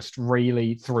thing just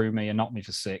really threw me and knocked me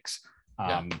for six.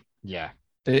 Yeah.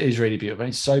 It is really beautiful.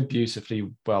 It's so beautifully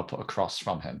well put across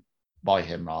by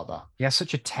him rather. He has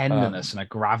such a tenderness and a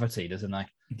gravity, doesn't he?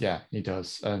 Yeah, he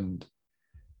does. And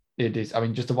it is, I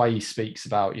mean, just the way he speaks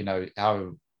about,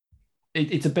 how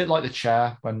it's a bit like The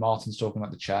Chair, when Martin's talking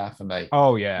about The Chair for me.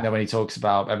 Oh, yeah. When he talks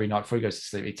about every night before he goes to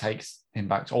sleep, he takes him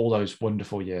back to all those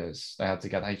wonderful years they had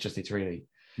together. It's really...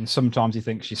 And sometimes he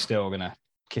thinks she's still going to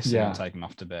kiss him and take him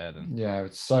off to bed. Yeah,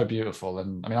 it's so beautiful.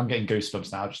 And I mean, I'm getting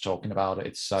goosebumps now just talking about it.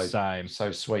 It's so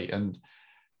sweet. And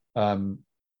I mean,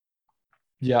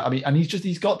 and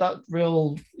he's got a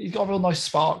real nice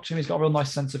spark to him. He's got a real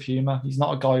nice sense of humor. He's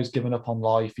not a guy who's given up on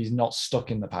life. He's not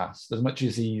stuck in the past as much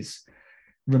as he's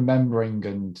remembering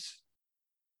and,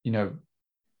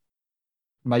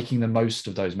 making the most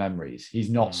of those memories.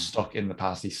 He's not stuck in the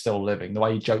past. He's still living. The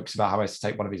way he jokes about how he has to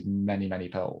take one of his many, many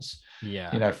pills.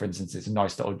 Yeah. For instance, it's a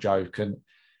nice little joke. And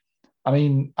I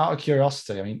mean, out of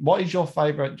curiosity, what is your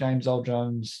favorite James Earl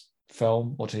Jones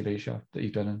film or TV show that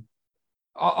you've been in?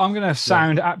 I'm going to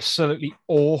sound absolutely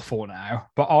awful now,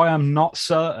 but I am not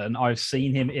certain I've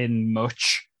seen him in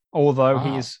much, although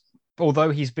he's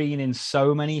been in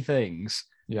so many things.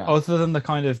 Yeah. Other than the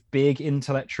kind of big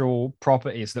intellectual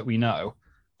properties that we know,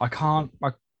 I'm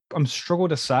struggle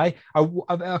to say.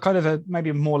 I kind of maybe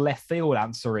a more left field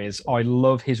answer is I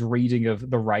love his reading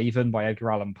of The Raven by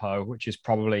Edgar Allan Poe, which is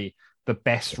probably the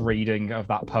best reading of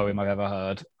that poem I've ever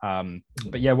heard.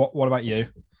 But yeah, what about you?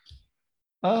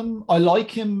 I like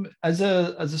him as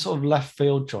a sort of left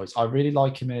field choice. I really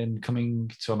like him in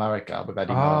Coming to America with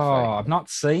Eddie Murphy. Oh, I've not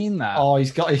seen that. Oh,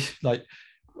 there's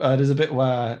a bit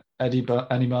where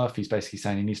Eddie Murphy's basically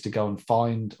saying he needs to go and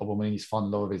find a woman, he needs to find the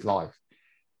love of his life.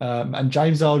 And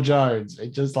James Earl Jones,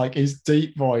 it just his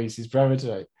deep voice, his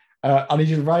brevity, and he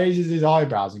just raises his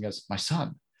eyebrows and goes, "My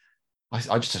son,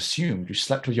 I just assumed you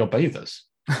slept with your bathers."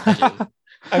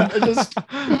 And just,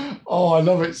 I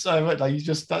love it so much. He's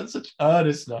just done such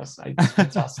earnestness. It's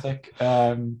fantastic.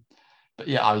 But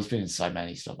yeah, he's been in so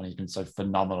many stuff, and he's been so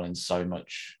phenomenal in so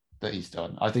much that he's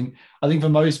done. I think for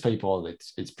most people,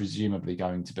 it's presumably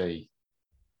going to be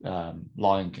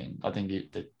Lion King. I think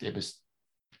it was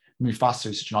Mufasa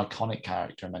is such an iconic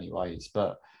character in many ways,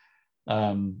 but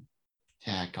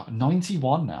got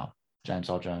 91 now, James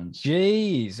Earl Jones.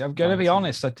 Jeez, I'm going to be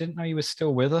honest, I didn't know he was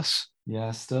still with us. Yeah,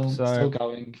 still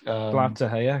going. Glad to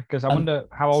hear, because I wonder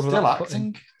how old was still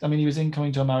acting. I mean, he was in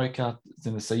Coming to America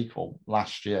in the sequel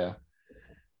last year.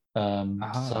 And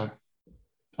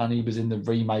he was in the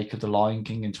remake of The Lion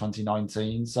King in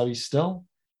 2019. So he's still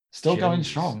going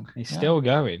strong. He's still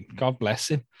going. God bless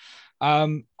him.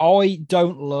 I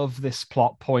don't love this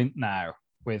plot point now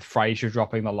with Frasier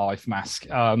dropping the life mask.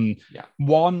 One,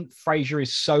 Frasier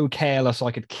is so careless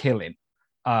I could kill him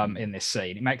in this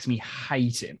scene. It makes me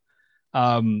hate him.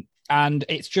 And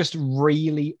it's just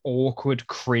really awkward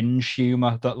cringe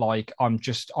humor that like I'm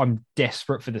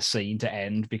desperate for the scene to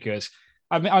end, because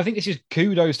I mean I think this is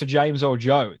kudos to James Earl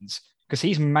Jones, because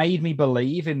he's made me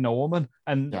believe in Norman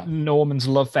and Norman's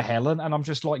love for Helen, and I'm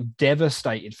just like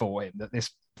devastated for him that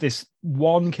this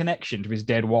one connection to his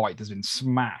dead wife has been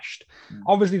smashed.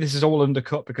 Obviously this is all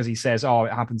undercut because he says, oh,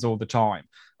 it happens all the time,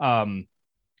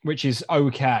 which is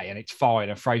okay and it's fine,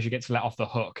 and Frasier gets let off the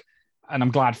hook. And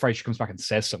I'm glad Frasier comes back and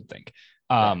says something.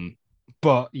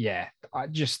 But yeah, I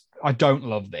don't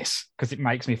love this because it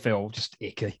makes me feel just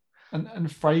icky. And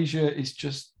Frasier is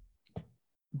just,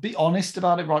 be honest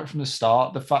about it right from the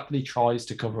start. The fact that he tries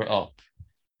to cover it up.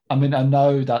 I mean, I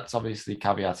know that's obviously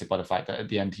caveated by the fact that at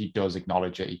the end he does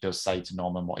acknowledge it. He does say to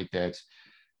Norman what he did.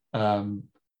 But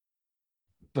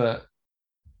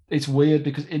it's weird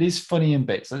because it is funny in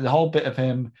bits. The whole bit of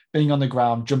him being on the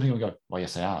ground, jumping and go, well,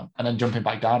 yes, I am. And then jumping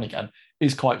back down again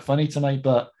is quite funny to me.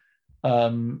 But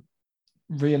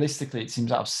realistically, it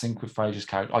seems out of sync with Frasier's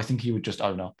character. I think he would just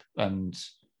own up and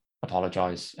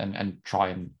apologize and try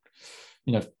and,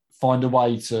 find a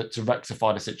way to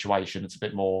rectify the situation. It's a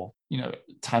bit more,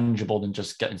 tangible than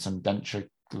just getting some denture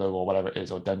glue or whatever it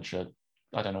is, or denture.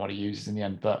 I don't know what he uses in the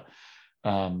end, but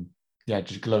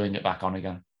just gluing it back on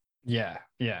again. Yeah.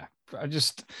 I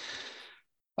just,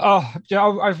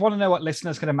 I want to know what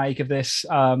listeners going to make of this.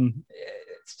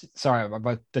 Sorry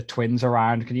about the twins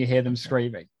around. Can you hear them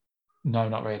screaming? No,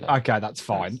 not really. Okay, that's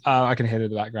fine. I can hear it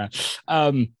in the background.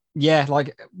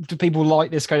 Like, do people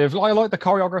like this kind of? I like the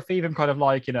choreography. Even kind of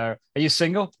like, are you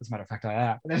single? As a matter of fact, I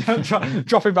am. And then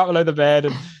dropping back below the bed,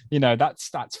 and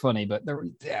that's funny. But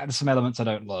there's some elements I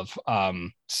don't love.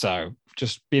 So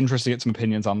just be interested to get some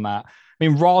opinions on that. I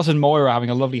mean, Roz and Moira are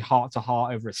having a lovely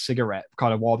heart-to-heart over a cigarette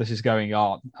kind of while this is going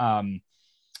on.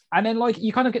 And then, like,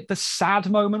 you kind of get the sad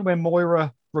moment where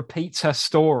Moira repeats her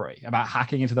story about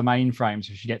hacking into the mainframe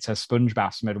so she gets her sponge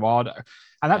baths from Eduardo.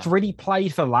 And that's really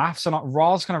played for laughs. And like,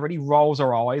 Roz kind of really rolls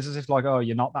her eyes as if like, oh,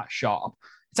 you're not that sharp.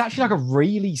 It's actually like a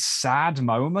really sad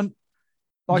moment.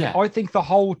 Like, I think the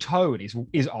whole tone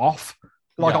is off.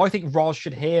 Like, I think Roz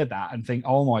should hear that and think,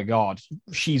 oh my God,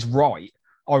 she's right.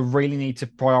 I really need to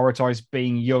prioritize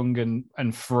being young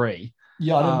and free.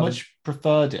 Yeah, I'd have much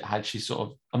preferred it had she sort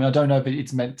of, I mean, I don't know, but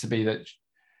it's meant to be that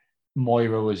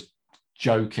Moira was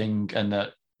joking and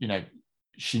that,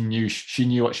 she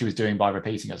knew what she was doing by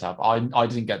repeating herself. I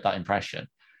didn't get that impression.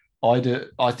 I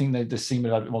think that the scene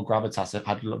would have a bit more gravitas if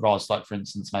had Roz, like, for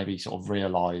instance, maybe sort of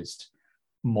realized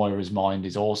Moira's mind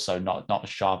is also not as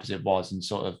sharp as it was, and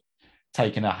sort of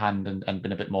taken her hand and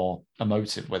been a bit more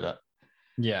emotive with it.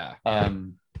 Yeah.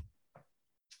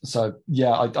 So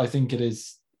yeah, I think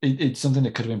it's something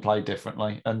that could have been played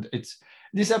differently. And it's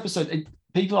this episode,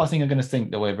 people I think are going to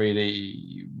think that we're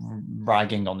really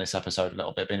ragging on this episode a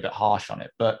little bit, being a bit harsh on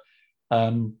it. But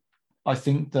I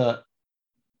think that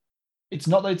it's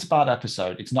not that it's a bad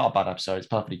episode. It's not a bad episode. It's a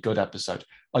perfectly good episode.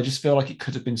 I just feel like it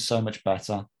could have been so much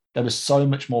better. There was so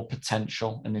much more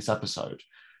potential in this episode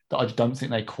that I don't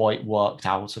think they quite worked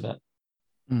out of it.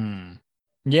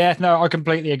 Yeah, no, I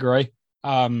completely agree.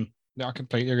 I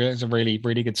completely agree. It's a really,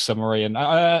 really good summary. And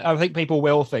I think people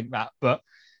will think that, but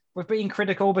we're being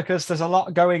critical because there's a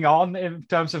lot going on in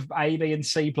terms of A, B, and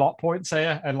C plot points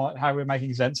here and like how we're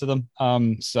making sense of them.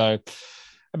 So,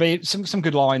 I mean, some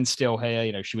good lines still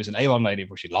here. She was an Avon lady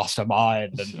before she lost her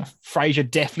mind. And Frasier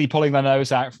definitely pulling their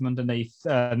nose out from underneath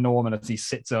Norman as he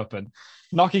sits up and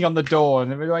knocking on the door.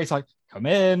 And the way he's like, come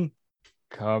in.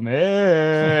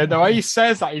 The way he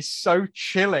says that is so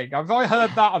chilling. I've already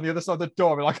heard that on the other side of the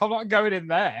door. I'm like, I'm not going in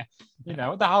there.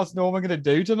 What the hell's Norman going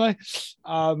to do to me?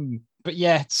 But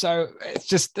yeah, so it's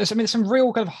just, there's some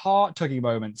real kind of heart-tugging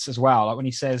moments as well. Like when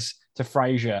he says to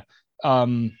Frasier,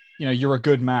 you're a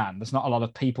good man. There's not a lot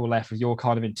of people left with your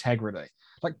kind of integrity.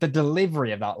 Like the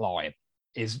delivery of that line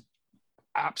is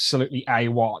absolutely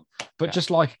A1. But just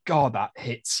like, God, that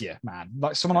hits you, man.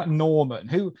 Like someone like Norman,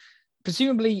 who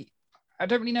presumably, I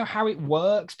don't really know how it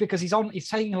works because he's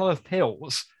taking a lot of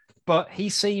pills, but he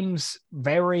seems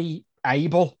very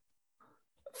able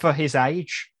for his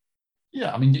age.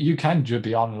 Yeah, I mean, you can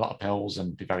be on a lot of pills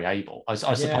and be very able. I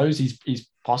suppose he's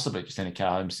possibly just in a care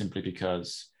home simply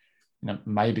because,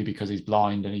 maybe because he's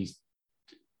blind and he's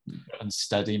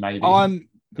unsteady. Maybe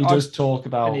he does talk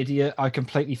about an idiot. I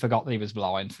completely forgot that he was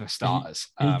blind for starters.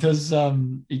 He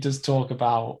does talk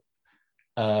about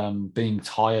being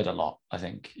tired a lot. I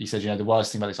think he said, the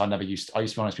worst thing about this, I used to be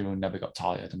one of those people who never got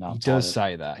tired, and now he does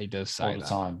say that. He does say all that the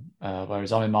time.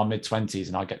 Whereas I'm in my mid-20s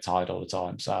and I get tired all the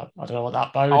time. So I don't know what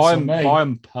that bodes for me.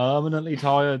 I'm permanently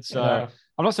tired. So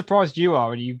I'm not surprised you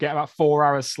are, and you get about 4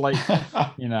 hours sleep.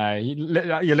 You know,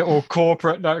 your little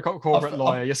corporate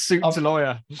lawyer, your suits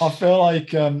lawyer. I feel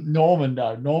like Norman,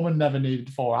 though. Norman never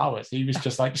needed 4 hours. He was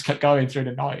just kept going through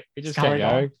the night. He just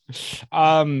kept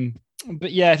going.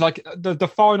 But yeah, like the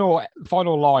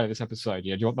final line of this episode, do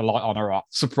you want the light on or off?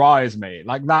 Surprise me.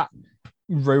 Like that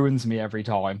ruins me every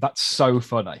time. That's so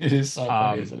funny. It is so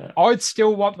funny, isn't it? I'd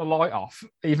still want the light off,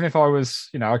 even if I was,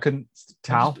 I couldn't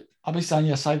tell. I'd be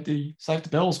saying, save the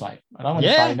bills, mate. I don't want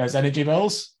to pay those energy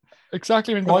bills.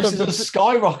 Exactly. Prices are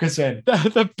skyrocketing.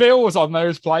 The bills on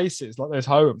those places, like those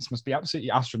homes, must be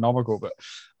absolutely astronomical.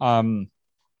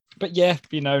 But yeah,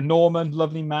 Norman,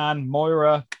 lovely man,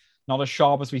 Moira, not as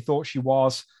sharp as we thought she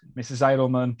was. Mrs.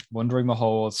 Edelman, wandering the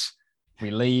halls.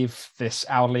 We leave this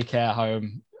elderly care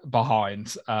home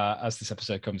behind as this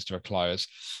episode comes to a close.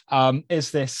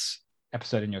 Is this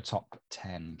episode in your top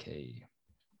 10, Key?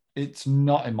 It's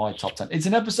not in my top 10. It's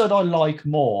an episode I like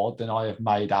more than I have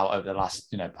made out over the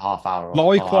last, half hour.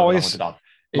 Likewise.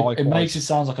 It makes it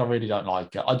sound like I really don't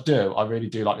like it. I do. I really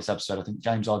do like this episode. I think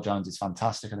James Earl Jones is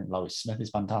fantastic. I think Lois Smith is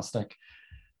fantastic.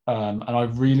 And I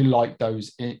really like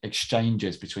those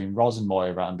exchanges between Roz and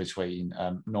Moira and between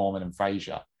Norman and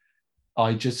Frasier.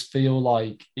 I just feel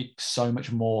like so much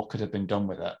more could have been done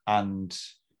with it. And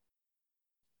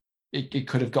it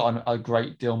could have gotten a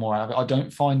great deal more out of it.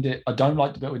 I don't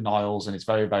like the bit with Niles, and it's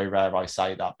very, very rare I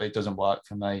say that, but it doesn't work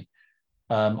for me.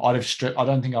 I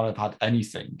don't think I'd have had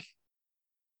anything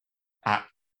at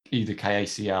either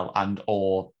KACL and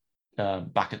or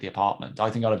back at the apartment. I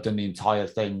think I'd have done the entire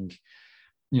thing,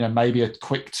 maybe a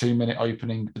quick 2-minute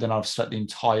opening, but then I've spent the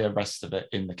entire rest of it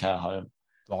in the care home.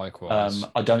 Likewise.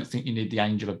 I don't think you need the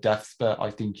Angel of Death, but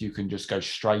I think you can just go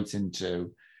straight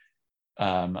into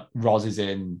Roz is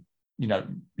in. I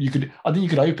think you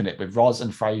could open it with Roz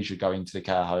and Frasier going to the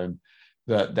care home,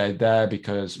 that they're there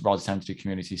because Roz tends to do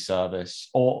community service,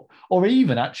 or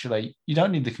even actually, you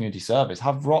don't need the community service.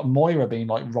 Have Moira being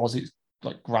like Roz's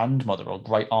like grandmother or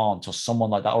great aunt or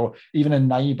someone like that, or even a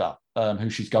neighbor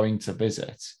who she's going to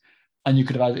visit, and you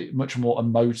could have had it much more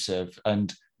emotive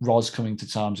and Roz coming to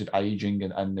terms with aging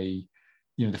and the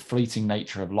the fleeting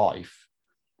nature of life.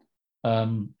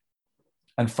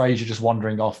 And Frasier just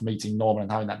wandering off, meeting Norman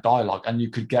and having that dialogue. And you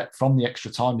could get, from the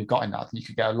extra time you've got in that, you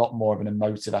could get a lot more of an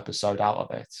emotive episode out of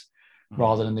it,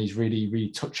 rather than these really, really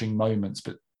touching moments,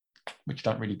 but which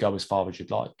don't really go as far as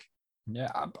you'd like. Yeah,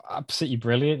 absolutely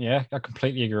brilliant. Yeah, I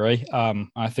completely agree.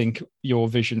 I think your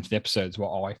vision for the episode is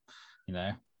what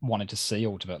I, wanted to see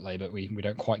ultimately, but we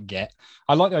don't quite get.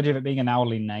 I like the idea of it being an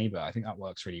hourly neighbor. I think that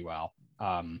works really well.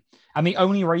 And the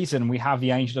only reason we have the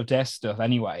Angel of Death stuff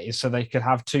anyway is so they could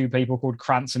have 2 people called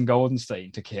Krantz and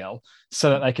Goldenstein to kill,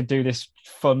 so that they could do this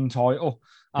fun title.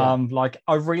 Yeah.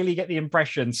 I really get the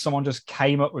impression someone just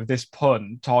came up with this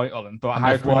pun title and thought,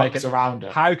 how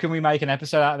can we make an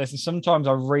episode out of this? And sometimes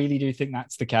I really do think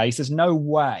that's the case. There's no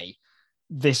way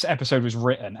this episode was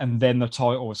written and then the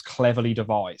title was cleverly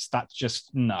devised. That's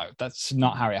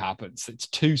not how it happens. It's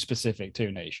too specific,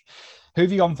 too niche. Who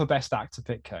have you gone for best actor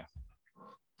pick, Kay?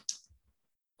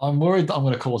 I'm worried that I'm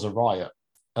going to cause a riot.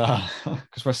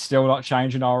 Because we're still not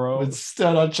changing our rules. We're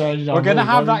still not changing our rules. We're going to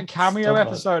have that cameo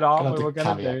episode, aren't we? We're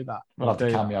going to do that. We'll have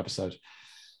the cameo episode.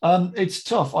 It's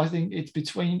tough. I think it's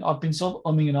between... I've been sort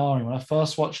of umming and ahhing. When I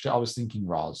first watched it, I was thinking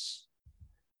Roz.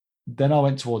 Then I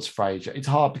went towards Frasier. It's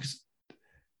hard because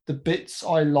the bits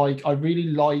I really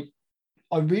like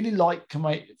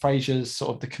Frasier's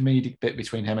sort of the comedic bit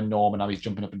between him and Norman, how he's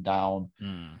jumping up and down.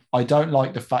 I don't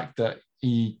like the fact that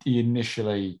he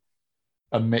initially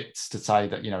admits to say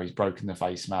that he's broken the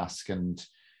face mask, and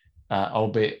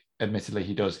albeit admittedly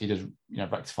he does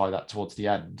rectify that towards the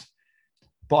end.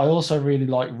 But I also really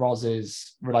like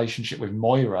Roz's relationship with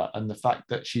Moira and the fact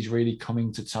that she's really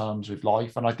coming to terms with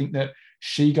life, and I think that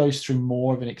she goes through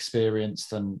more of an experience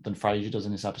than Frasier does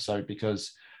in this episode,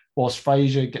 because whilst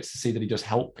Frasier gets to see that he does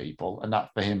help people, and that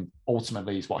for him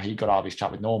ultimately is what he got out of his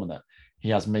chat with Norman, that he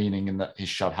has meaning and that his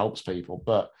show helps people.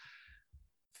 But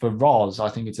for Roz, I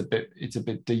think it's a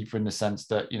bit deeper in the sense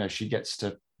that she gets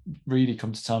to really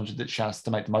come to terms with that she has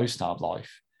to make the most out of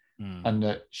life, and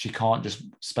that she can't just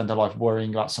spend her life worrying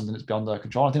about something that's beyond her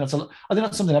control. I think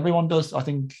that's something everyone does. I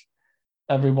think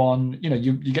everyone,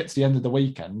 you get to the end of the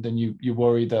weekend and you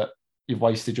worry that you've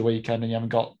wasted your weekend and you haven't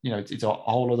got, it's a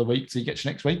whole other week till you get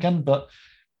your next weekend. But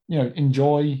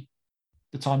enjoy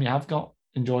the time you have got.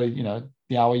 Enjoy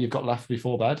the hour you've got left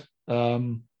before bed.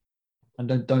 And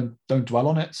don't dwell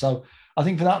on it. So I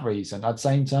think for that reason, I'd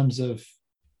say in terms of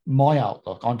my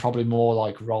outlook, I'm probably more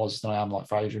like Roz than I am like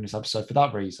Frasier in this episode. For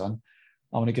that reason,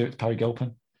 I'm going to give it to Perry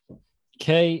Gilpin.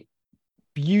 Okay,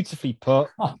 beautifully put,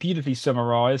 beautifully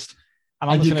summarised.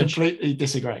 And you completely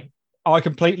disagree. I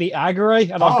completely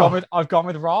agree, and I've gone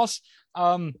with Ross.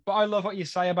 But I love what you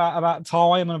say about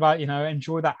time and about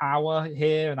enjoy that hour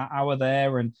here and that hour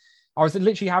there. And I was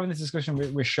literally having this discussion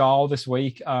with Charles this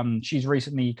week. She's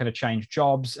recently kind of changed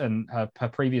jobs, and her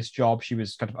previous job she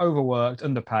was kind of overworked,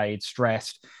 underpaid,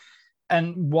 stressed,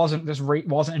 and wasn't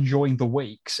enjoying the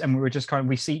weeks. And we were just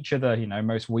we see each other,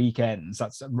 most weekends.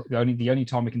 That's the only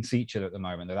time we can see each other at the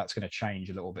moment. Though that's going to change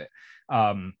a little bit.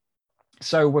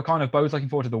 So we're kind of both looking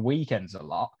forward to the weekends a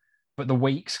lot, but the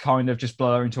weeks kind of just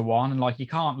blur into one. And you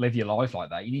can't live your life like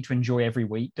that. You need to enjoy every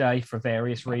weekday for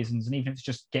various reasons. And even if it's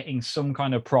just getting some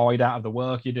kind of pride out of the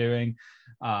work you're doing,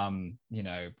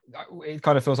 it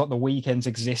kind of feels like the weekends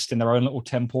exist in their own little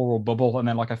temporal bubble. And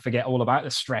then I forget all about the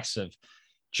stress of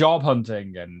job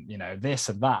hunting and, this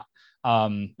and that.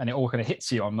 And it all kind of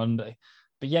hits you on Monday.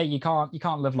 But yeah, you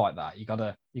can't live like that. You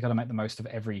gotta make the most of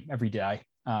every day.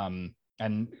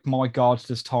 And my God,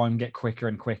 does time get quicker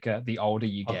and quicker the older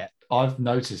you get? I've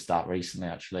noticed that recently,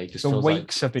 actually. The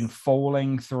weeks have been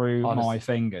falling through my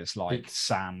fingers like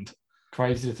sand.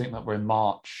 Crazy to think that we're in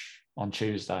March on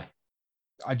Tuesday.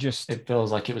 It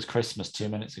feels like it was Christmas 2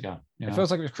 minutes ago. It feels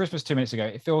like it was Christmas 2 minutes ago.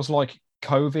 It feels like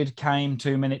COVID came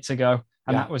 2 minutes ago,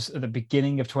 and that was at the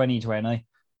beginning of 2020.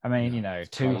 I mean,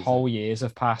 2 whole years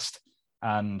have passed,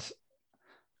 and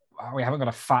we haven't got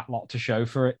a fat lot to show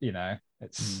for it.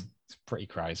 It's pretty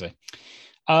crazy.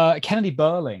 Kennedy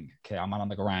Burling, okay, our man on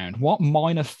the ground. What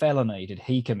minor felony did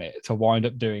he commit to wind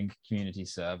up doing community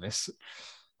service?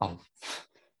 Oh,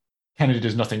 Kennedy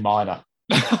does nothing minor.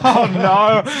 Oh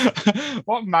no!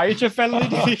 What major felony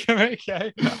did he commit?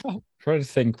 Okay, I'm trying to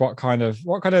think what kind of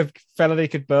felony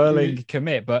could Burling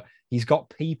commit, but he's got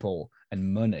people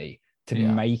and money to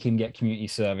make him get community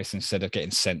service instead of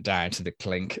getting sent down to the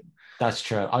clink. That's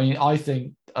true.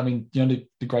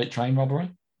 The Great Train Robbery.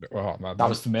 Oh, man, that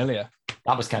was familiar.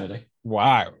 That was Kennedy.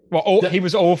 Wow. Well, he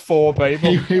was all 4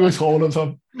 people. He was all of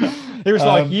them. He was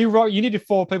like, you needed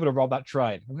 4 people to rob that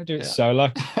train. I'm going to do it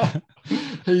solo.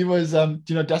 He was, do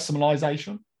you know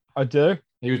decimalization? I do.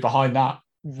 He was behind that.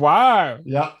 Wow.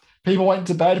 Yeah. People went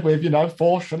to bed with,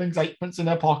 4 shillings, 8pence in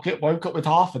their pocket, woke up with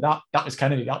half of that. That was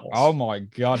Kennedy. That was. Oh my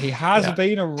God. He has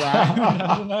been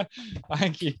around.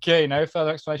 Thank you, Key. No further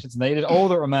explanations needed. All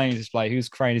that remains is play whose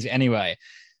crane is it anyway.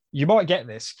 You might get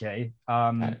this, Key.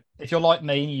 If you're like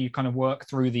me and you kind of work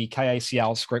through the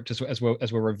KACL script as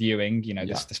we're reviewing,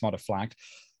 this might have flagged.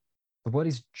 The word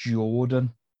is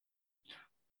Jordan.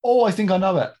 Oh, I think I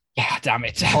know it. Yeah, damn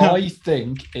it. I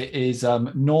think it is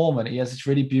Norman. He has this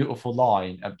really beautiful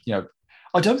line.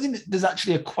 I don't think there's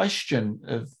actually a question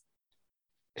of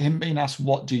him being asked,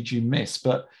 what did you miss?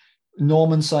 But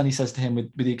Norman certainly says to him,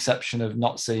 with the exception of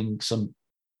not seeing some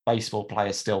baseball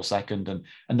player still second and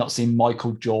not seeing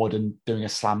Michael Jordan doing a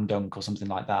slam dunk or something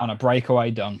like that. On a breakaway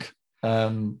dunk.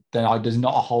 Then there's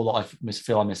not a whole lot I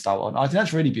feel I missed out on. I think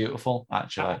that's really beautiful,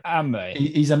 actually. And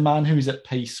me. He's a man who's at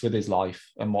peace with his life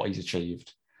and what he's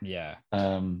achieved. Yeah.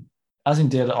 As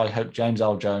indeed, I hope James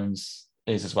Earl Jones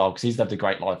is as well, because he's lived a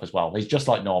great life as well. He's just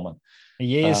like Norman.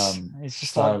 He is. He's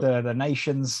just like the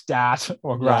nation's dad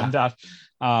or granddad.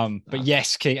 But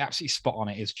yes, Key, absolutely spot on.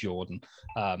 It is Jordan.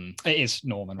 It is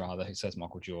Norman, rather, who says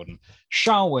Michael Jordan.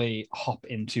 Shall we hop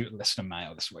into listener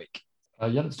mail this week?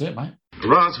 Yeah, let's do it, mate.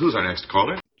 Roz, who's our next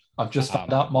caller? I've just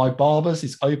found out my barber's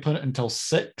is open until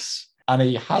 6, and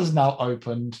he has now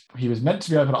opened. He was meant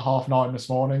to be open at 9:30 this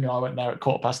morning, and I went there at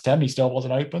 10:15. He still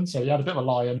wasn't open, so he had a bit of a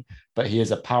lie-in, but he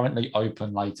is apparently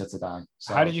open later today.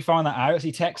 So how did you find that out? Has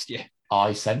he texted you?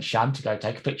 I sent Shan to go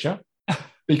take a picture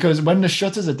because when the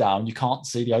shutters are down, you can't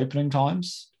see the opening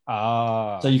times.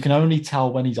 So you can only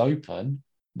tell when he's open.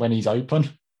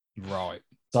 Right.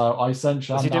 So I sent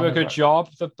Shan. Does he do a good job,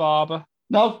 the barber?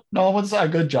 No, I wouldn't say a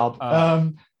good job.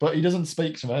 But he doesn't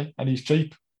speak to me, and he's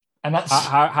cheap. And that's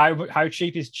how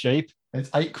cheap is cheap? It's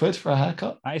 £8 for a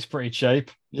haircut. That is pretty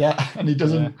cheap. Yeah, and he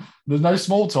doesn't. Yeah. There's no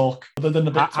small talk other than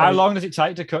the bit. How long does it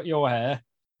take to cut your hair?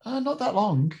 Not that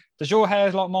long. Does your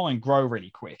hair, like mine, grow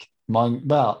really quick? Mine,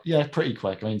 well, yeah, pretty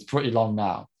quick. I mean, it's pretty long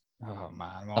now. Oh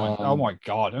man! Oh my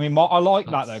God! I mean, I like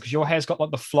that though, because your hair's got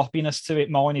like the floppiness to it.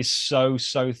 Mine is so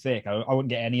thick. I wouldn't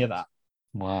get any of that.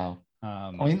 Wow.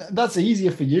 I mean, that's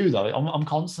easier for you though. I'm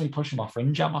constantly pushing my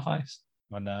fringe out my face.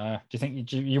 I know. Do you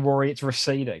think you worry it's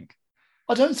receding?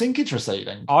 I don't think it's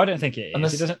receding. I don't think it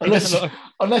is.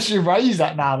 Unless you raise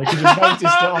that now because you've noticed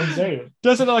it on Zoom.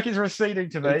 Doesn't look like it's receding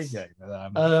to me.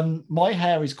 My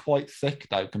hair is quite thick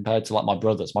though compared to like my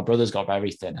brother's. My brother's got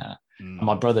very thin hair. And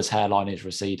my brother's hairline is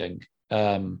receding.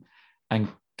 And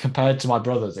compared to my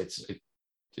brother's,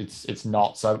 it's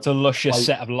not. So it's a luscious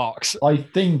set of locks. I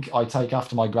think I take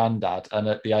after my granddad, and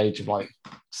at the age of like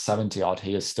 70 odd,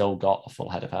 he has still got a full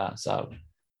head of hair. So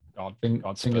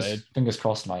fingers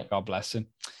crossed, mate. God bless him.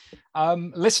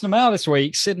 Listener mail this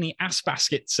week. Sydney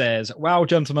Assbasket says, "Well,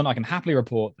 gentlemen, I can happily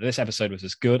report that this episode was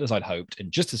as good as I'd hoped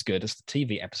and just as good as the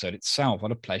TV episode itself.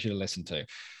 What a pleasure to listen to.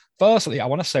 Firstly, I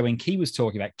want to say when Key was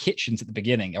talking about kitchens at the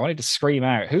beginning, I wanted to scream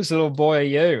out, whose little boy are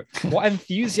you? What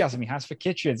enthusiasm he has for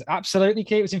kitchens. Absolutely,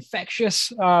 Key. It was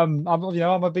infectious. I'm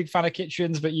a big fan of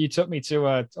kitchens, but you took me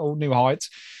to all new heights.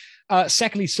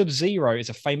 Secondly, Sub-Zero is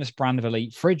a famous brand of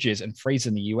elite fridges and freezers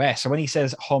in the US. So when he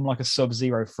says hum like a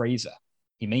Sub-Zero freezer,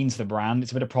 he means the brand.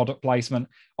 It's a bit of product placement.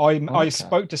 I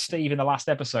spoke to Steve in the last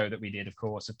episode that we did, of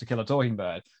course, of To Kill a Talking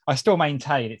Bird. I still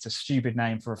maintain it's a stupid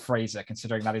name for a freezer,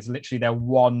 considering that is literally their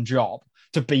one job,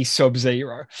 to be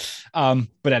Sub-Zero.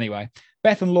 But anyway,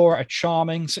 Beth and Laura are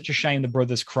charming. Such a shame the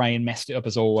brothers Crane messed it up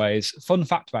as always. Fun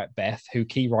fact about Beth, who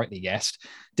Key rightly guessed,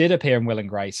 did appear in Will and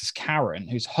Grace as Karen,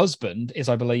 whose husband is,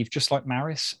 I believe, just like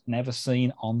Maris, never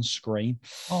seen on screen.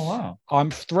 Oh, wow.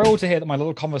 I'm thrilled to hear that my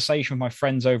little conversation with my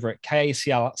friends over at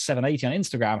KACL780 on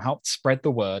Instagram helped spread the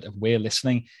word of we're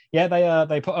listening. Yeah,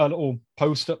 they put a little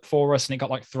post up for us and it got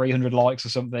like 300 likes or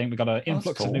something. We got an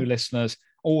influx of new listeners,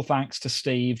 all thanks to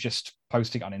Steve just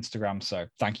posting on Instagram. So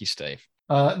thank you, Steve.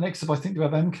 Next up, I think we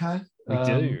have MK. We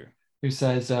do. Who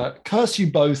says, curse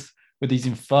you both with these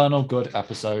infernal good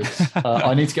episodes.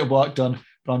 I need to get work done,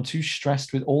 but I'm too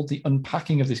stressed with all the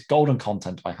unpacking of this golden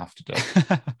content I have to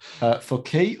do. For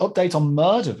Key, update on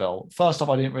Murderville. First off,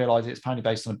 I didn't realise it's apparently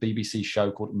based on a BBC show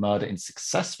called Murder in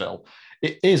Successville.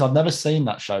 It is. I've never seen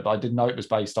that show, but I did know it was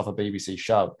based off a BBC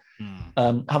show.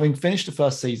 Having finished the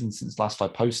first season since last I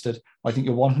posted, I think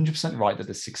you're 100% right that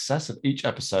the success of each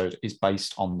episode is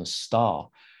based on the star.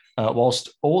 Whilst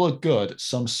all are good,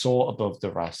 some soar above the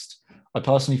rest. I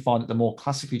personally find that the more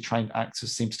classically trained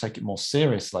actors seem to take it more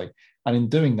seriously, and in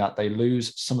doing that, they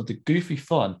lose some of the goofy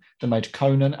fun that made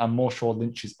Conan and Marshaw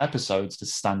Lynch's episodes to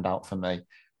stand out for me.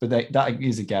 But that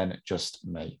is, again, just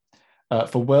me.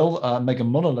 For Will, Megan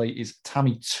Mullally is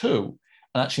Tammy 2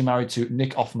 and actually married to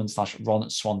Nick Offerman / Ron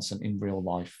Swanson in real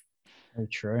life. Very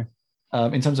true.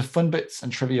 In terms of fun bits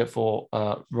and trivia for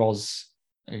Roz,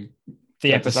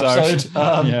 the episode.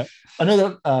 Yeah.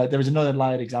 There is another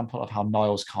layered example of how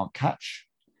Niles can't catch.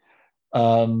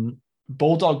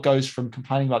 Bulldog goes from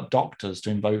complaining about doctors to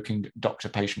invoking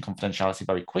doctor-patient confidentiality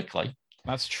very quickly.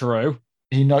 That's true.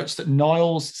 He notes that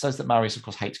Niles says that Marius, of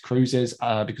course, hates cruises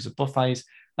because of buffets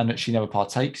and that she never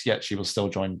partakes, yet she will still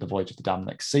join the Voyage of the Damned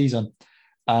next season.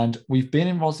 And we've been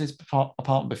in Roz's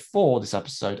apartment before this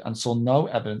episode and saw no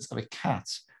evidence of a cat,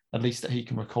 at least that he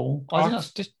can recall.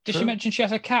 Did she mention she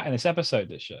has a cat in this episode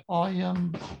this year?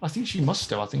 I think she must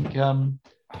do. I think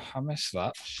I missed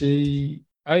that. She.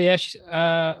 Oh yeah, she's.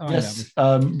 Yes.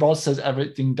 Roz says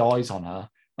everything dies on her,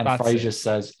 and Frasier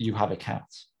says you have a cat.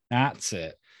 That's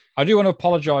it. I do want to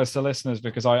apologize to listeners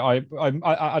because I don't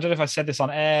know if I said this on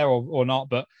air or not,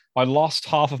 but I lost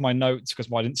half of my notes because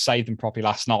I didn't save them properly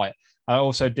last night. I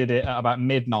also did it at about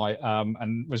midnight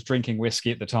and was drinking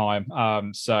whiskey at the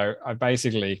time. So I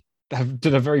basically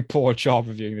did a very poor job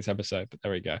reviewing this episode, but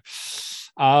there we go.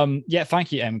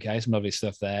 Thank you, MK. Some lovely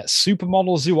stuff there.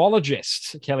 Supermodel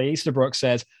zoologist Kelly Easterbrook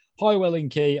says, "Hi, Will and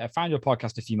Key. I found your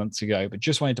podcast a few months ago, but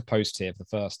just wanted to post here for the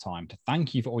first time to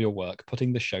thank you for all your work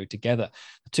putting the show together.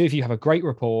 The two of you have a great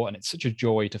rapport, and it's such a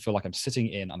joy to feel like I'm sitting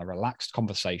in on a relaxed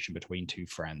conversation between two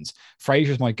friends. Frasier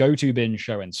is my go-to binge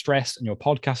show when stressed, and your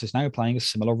podcast is now playing a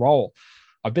similar role.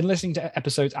 I've been listening to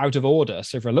episodes out of order,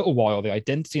 so for a little while, the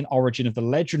identity and origin of the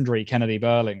legendary Kennedy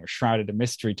Burling was shrouded in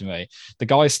mystery to me. The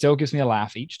guy still gives me a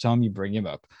laugh each time you bring him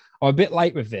up. I'm a bit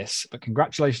late with this, but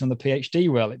congratulations on the PhD,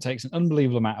 Will. It takes an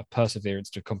unbelievable amount of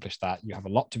perseverance to accomplish that. You have a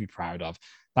lot to be proud of.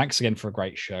 Thanks again for a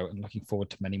great show and looking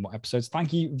forward to many more episodes."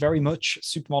 Thank you very much,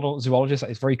 Supermodel Zoologist. That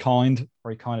is very kind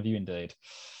of you indeed.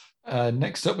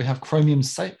 Next up, we have Chromium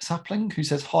Sapling, who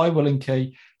says, "Hi, Will and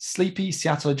Key. Sleepy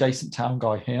Seattle adjacent town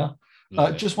guy here.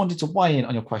 Just wanted to weigh in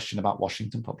on your question about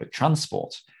Washington public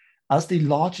transport. As the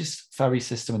largest ferry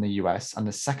system in the US and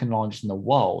the second largest in the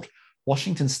world,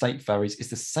 Washington State Ferries is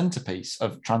the centerpiece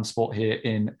of transport here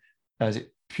in, is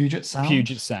it Puget Sound?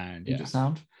 Puget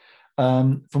Sound.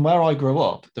 From where I grew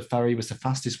up, the ferry was the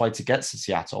fastest way to get to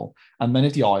Seattle and many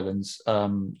of the islands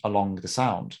along the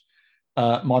Sound.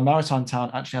 My maritime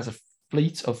town actually has a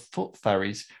fleet of foot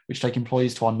ferries which take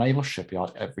employees to our naval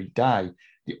shipyard every day.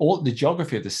 The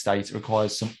geography of the state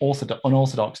requires some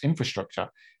unorthodox infrastructure,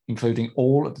 including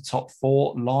all of the top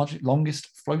 4 longest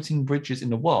floating bridges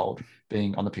in the world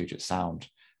being on the Puget Sound.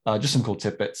 Just some cool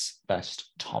tidbits.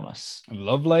 Best Thomas.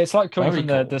 Lovely. It's like coming Very from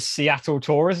cool. the Seattle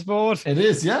Tourist Board. It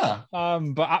is, yeah.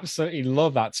 But absolutely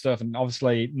love that stuff. And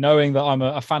obviously, knowing that I'm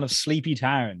a fan of sleepy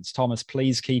towns, Thomas,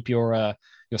 please keep your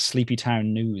sleepy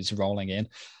town news rolling in.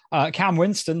 Cam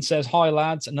Winston says, "Hi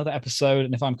lads, another episode.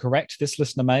 And if I'm correct, this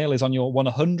listener mail is on your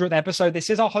 100th episode. This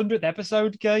is our 100th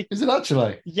episode, Kay. Is it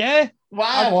actually? Yeah.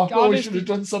 Wow, I thought we should have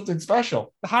done something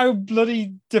special. How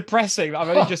bloody depressing. I've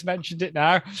only just mentioned it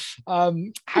now.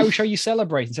 How shall you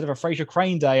celebrate? Instead of a Fraser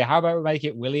Crane Day, how about we make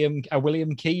it a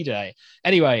William Key Day?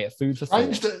 Anyway, food for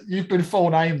thought. You've been full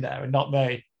name there and not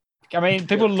me. I mean,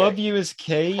 people love you as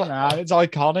Key, man. It's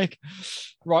iconic.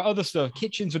 Right, other stuff.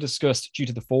 Kitchens were discussed due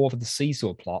to the fall of the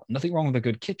Seesaw plot. Nothing wrong with a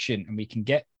good kitchen, and we can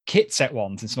get kit set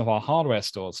ones in some of our hardware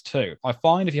stores too. I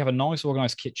find if you have a nice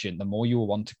organized kitchen, the more you will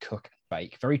want to cook and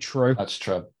bake. Very true. That's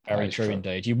true. Very true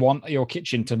indeed. You want your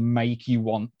kitchen to make you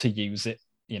want to use it.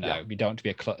 You know, you don't want to be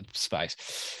a cluttered space.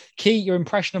 Key, your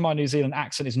impression of my New Zealand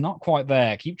accent is not quite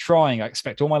there. Keep trying. I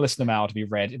expect all my listener mail to be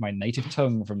read in my native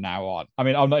tongue from now on. I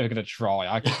mean, I'm not even going to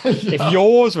try. If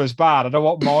yours was bad, I don't know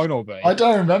what mine will be. I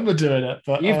don't remember doing it,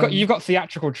 but you've got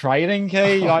theatrical training,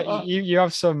 Key. Like you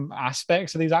have some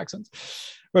aspects of these accents.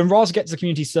 When Roz gets a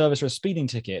community service or a speeding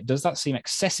ticket, does that seem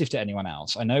excessive to anyone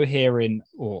else? I know here in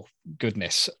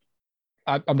goodness,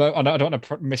 I don't want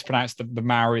to mispronounce the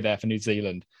Maori there for New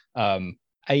Zealand.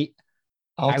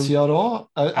 Aotearoa?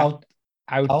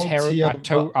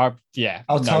 Aotearoa.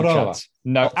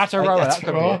 No,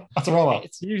 Aotearoa. Aotearoa.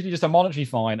 It's usually just a monetary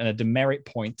fine and a demerit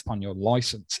point on your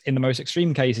license. In the most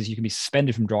extreme cases, you can be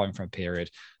suspended from driving for a period,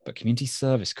 but community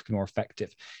service could be more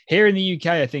effective. Here in the UK,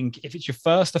 I think if it's your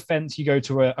first offence, you go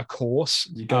to a course.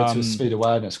 You go to a speed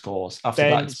awareness course. After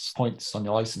that, it's points on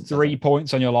your license. 3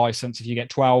 points on your license. If you get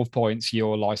 12 points,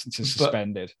 your license is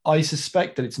suspended. But I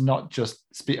suspect that it's not just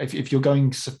speed. If you're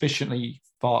going sufficiently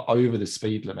far over the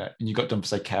speed limit and you got done for,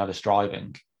 say, careless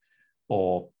driving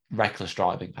or reckless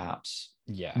driving, perhaps.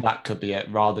 Yeah. That could be it,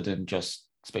 rather than just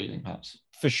speeding, perhaps.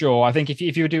 For sure. I think if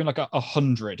you're doing like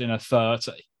 100 in a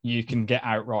 30, you can get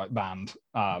outright banned,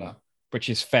 which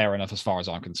is fair enough as far as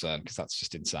I'm concerned, because that's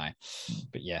just insane.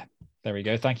 But yeah, there we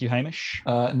go. Thank you, Hamish.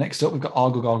 Next up, we've got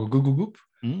Argle Gargle Google Goop.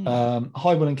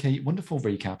 Hi, Will and Kate. Wonderful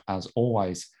recap, as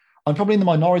always. I'm probably in the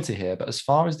minority here, but as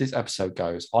far as this episode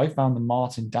goes, I found the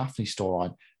Martin Daphne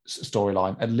storyline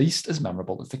at least as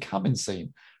memorable as the cabin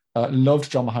scene. Loved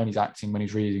John Mahoney's acting when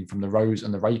he's reading from The Rose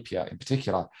and the Rapier in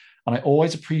particular, and I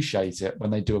always appreciate it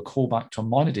when they do a callback to a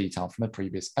minor detail from a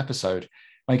previous episode.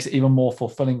 Makes it even more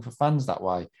fulfilling for fans that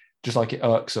way, just like it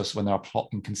irks us when there are plot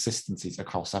inconsistencies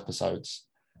across episodes.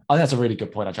 I think that's a really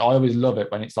good point, actually. I always love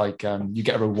it when it's like you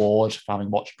get a reward for having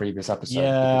watched previous episodes.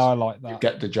 Yeah, I like that. You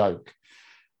get the joke.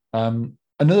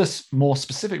 Another more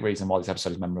specific reason why this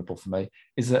episode is memorable for me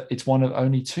is that it's one of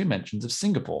only 2 mentions of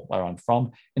Singapore, where I'm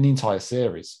from, in the entire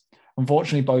series.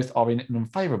 Unfortunately, both are in an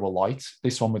unfavourable light,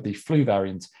 this one with the flu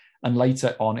variant, and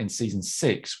later on in season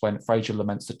 6, when Frasier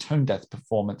laments the tone-deaf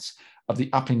performance of the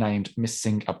aptly named Miss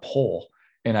Singapore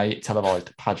in a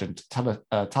televised pageant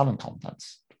talent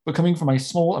contest. But coming from a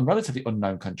small and relatively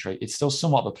unknown country, it's still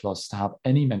somewhat of a plus to have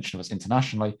any mention of us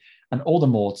internationally, and all the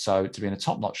more so to be in a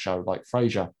top-notch show like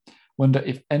Frasier. Wonder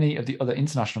if any of the other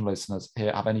international listeners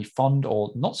here have any fond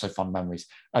or not so fond memories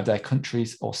of their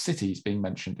countries or cities being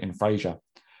mentioned in Frasier.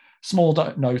 Small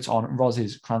note on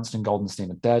Roz's Cranston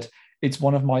Goldenstein are dead. It's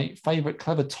one of my favourite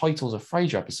clever titles of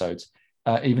Frasier episodes,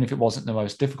 even if it wasn't the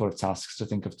most difficult of tasks to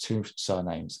think of 2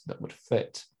 surnames that would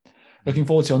fit. Looking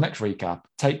forward to your next recap.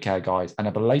 Take care, guys, and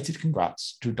a belated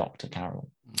congrats to Dr. Carol.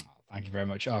 Thank you very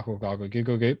much, Argle Gargle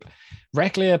Google Goop.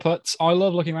 Reclear puts, I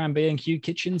love looking around B&Q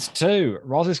kitchens too.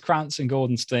 Roz's Krantz and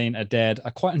Goldenstein are dead. I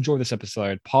quite enjoy this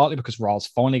episode, partly because Roz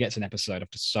finally gets an episode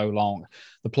after so long.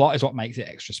 The plot is what makes it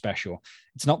extra special.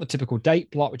 It's not the typical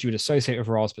date plot which you would associate with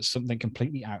Roz, but something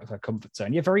completely out of her comfort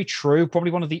zone. Yeah, very true.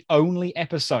 Probably one of the only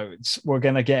episodes we're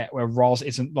going to get where Roz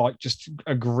isn't like just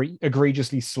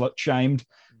egregiously slut-shamed.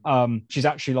 She's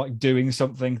actually like doing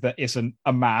something that isn't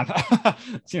a man,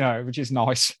 which is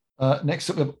nice. Next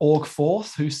up, we have Org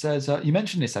Forth, who says, you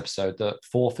mentioned this episode that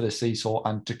Four for the Seesaw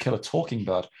and To Kill a Talking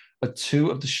Bird are 2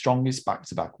 of the strongest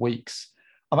back-to-back weeks.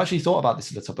 I've actually thought about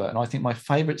this a little bit, and I think my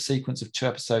favourite sequence of 2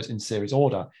 episodes in series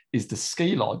order is the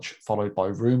Ski Lodge, followed by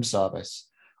Room Service.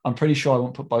 I'm pretty sure I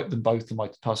won't put them both in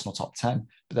my personal top 10,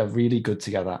 but they're really good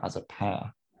together as a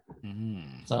pair.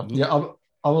 So, yeah,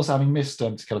 I was having missed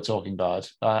To Kill a Talking Bird.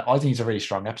 I think it's a really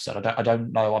strong episode. I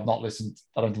don't know. I've not listened.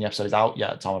 I don't think the episode is out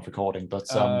yet at the time of recording, but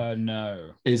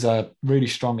no, is a really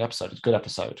strong episode. It's a good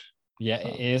episode. Yeah,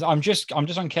 it is. I'm just on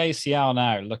KCL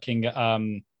now, looking at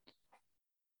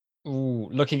Ooh,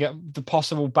 looking at the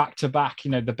possible back-to-back,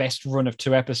 the best run of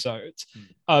 2 episodes.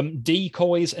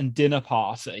 Decoys and Dinner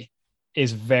Party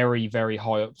is very, very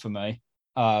high up for me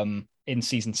in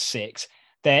season 6.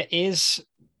 There is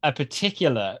a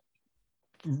particular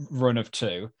run of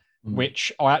 2,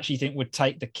 which I actually think would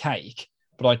take the cake,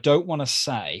 but I don't want to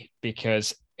say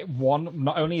because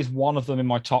not only is one of them in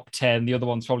my top 10, the other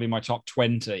one's probably in my top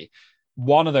 20.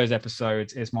 One of those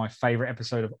episodes is my favorite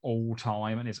episode of all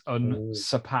time and is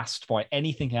unsurpassed by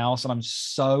anything else. And I'm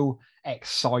so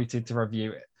excited to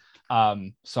review it.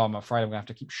 So I'm afraid I'm going to have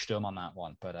to keep stum on that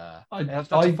one. But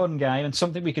that's a fun game and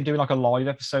something we can do in like a live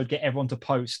episode, get everyone to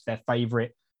post their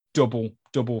favorite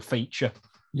double feature.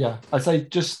 Yeah, I'd say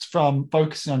just from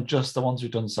focusing on just the ones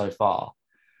we've done so far,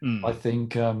 I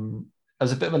think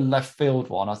as a bit of a left field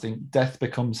one, I think Death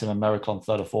Becomes Him and Miracle on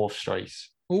 3rd or 4th Street.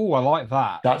 Oh, I like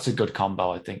that. That's a good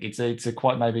combo, I think. It's a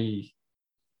quite maybe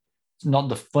it's not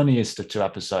the funniest of 2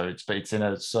 episodes, but it's in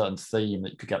a certain theme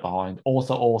that you could get behind.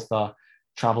 Author,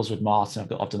 Travels with Martin.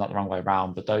 I've done that the wrong way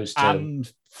around, but those 2.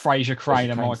 And Frasier Crane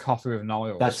and My Coffee with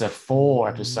Niles. That's a 4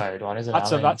 episode one, isn't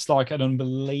it? That's like an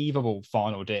unbelievable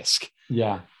final disc.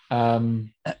 Yeah.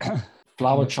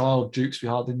 Flower Child, Dukes We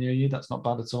Hardly Knew You. That's not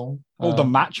bad at all. The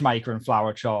Matchmaker and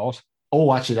Flower Child.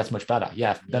 Oh, actually, that's much better.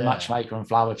 Yeah, the Matchmaker and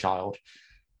Flower Child.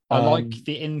 I like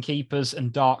The Innkeepers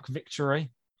and Dark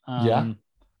Victory.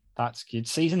 That's good.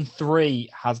 Season 3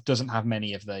 doesn't have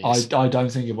many of these. I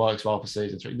don't think it works well for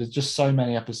season 3. There's just so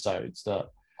many episodes that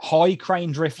High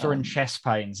Crane Drifter and Chest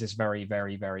Pains is very,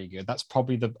 very, very good. That's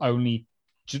probably the only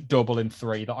double in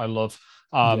 3 that I love.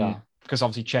 Because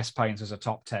obviously Chest Pains was a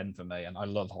top 10 for me, and I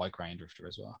love High Crane Drifter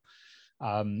as well.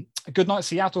 Good Night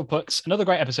Seattle puts another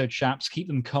great episode, chaps. Keep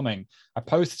them coming. I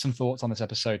posted some thoughts on this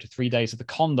episode to 3 days of the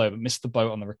condo, but missed the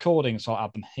boat on the recording, so I'll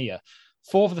add them here.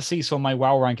 4 for the Seesaw may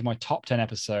well rank in my top 10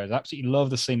 episodes. I absolutely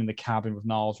love the scene in the cabin with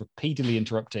Niles repeatedly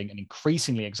interrupting and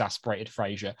increasingly exasperated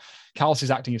Frasier. Kelsey's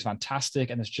acting is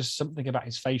fantastic, and there's just something about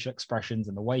his facial expressions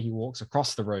and the way he walks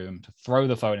across the room to throw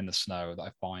the phone in the snow that I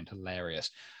find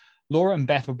hilarious. Laura and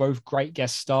Beth were both great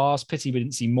guest stars. Pity we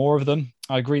didn't see more of them.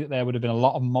 I agree that there would have been a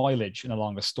lot of mileage in a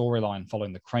longer storyline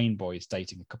following the Crane boys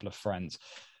dating a couple of friends.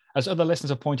 As other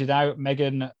listeners have pointed out,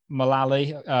 Megan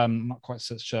Mullally, not quite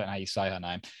certain how you say her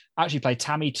name, actually played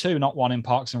Tammy 2, not 1 in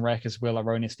Parks and Rec, as Will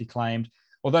erroneously claimed.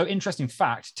 Although, interesting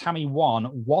fact, Tammy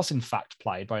 1 was in fact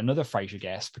played by another Frasier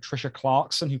guest, Patricia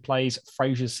Clarkson, who plays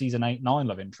Frasier's season 8-9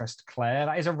 love interest, Claire.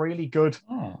 That is a really good...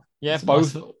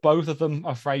 both of them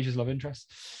are Frasier's love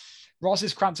interest.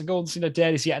 Ross's Cranston Goldenstein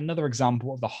Dead is yet another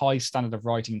example of the high standard of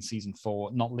writing in season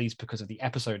 4, not least because of the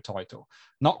episode title.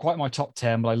 Not quite my top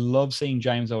 10, but I love seeing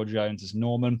James Earl Jones as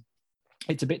Norman.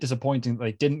 It's a bit disappointing that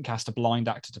they didn't cast a blind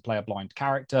actor to play a blind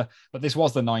character, but this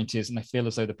was the 90s, and I feel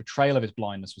as though the portrayal of his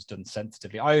blindness was done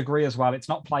sensitively. I agree as well. It's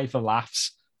not played for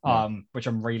laughs, which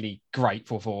I'm really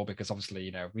grateful for, because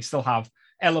obviously, we still have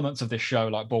elements of this show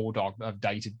like Bulldog that have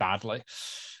dated badly.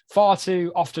 Far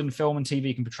too often, film and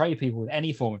TV can portray people with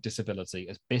any form of disability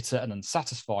as bitter and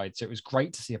unsatisfied, so it was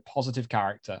great to see a positive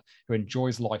character who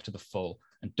enjoys life to the full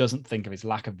and doesn't think of his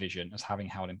lack of vision as having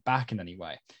held him back in any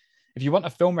way. If you want a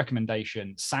film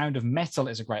recommendation, Sound of Metal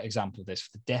is a great example of this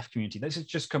for the deaf community. This has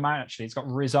just come out, actually. It's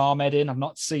got Riz Ahmed in. I've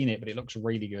not seen it, but it looks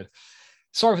really good.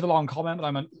 Sorry for the long comment,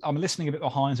 but I'm listening a bit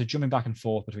behind, so jumping back and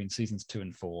forth between seasons 2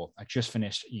 and 4. I just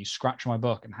finished You Scratch My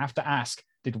Book and have to ask,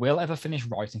 did Will ever finish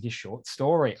writing his short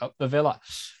story, Up the Villa?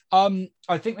 I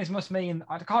think this must mean,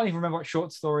 I can't even remember what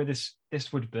short story this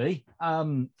would be.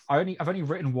 I've only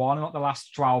written one in like the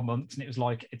last 12 months, and it's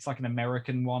like an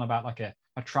American one about like a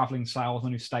traveling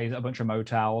salesman who stays at a bunch of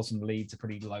motels and leads a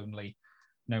pretty lonely,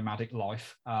 nomadic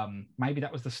life. Maybe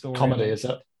that was the story. Comedy, is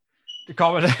it? The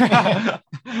comedy.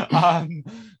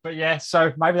 But yeah,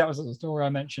 so maybe that was the story I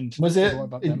mentioned. Was it?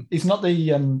 It's not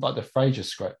the like the Frasier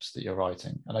scripts that you're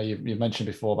writing. I know you mentioned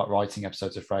before about writing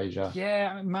episodes of Frasier.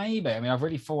 Yeah, maybe. I mean, I've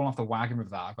really fallen off the wagon with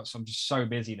that. I'm just so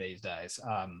busy these days.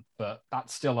 But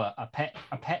that's still a pet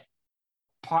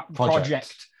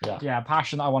project. Yeah,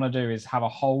 passion that I want to do is have a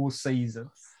whole season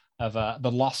of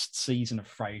the lost season of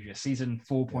Frasier, season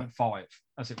 4.5,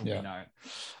 as it will be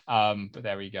known. But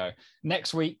there we go.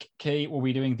 Next week, Key will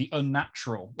be doing The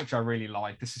Unnatural, which I really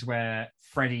like. This is where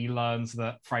Freddie learns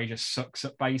that Frasier sucks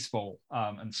at baseball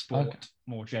and sport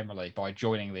more generally by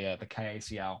joining the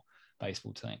KACL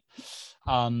baseball team.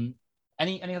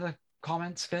 Any other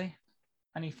comments, Key?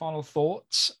 Any final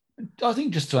thoughts? I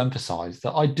think just to emphasize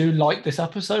that I do like this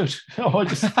episode. I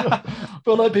just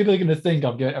feel like people are going to think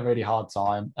I'm giving it a really hard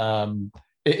time.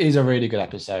 It is a really good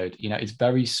episode. It's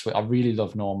very sweet. I really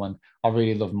love Norman. I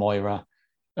really love Moira.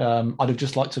 I'd have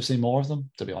just liked to have seen more of them,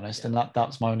 to be honest. And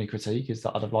that's my only critique, is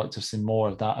that I'd have liked to have seen more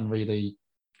of that and really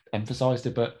emphasized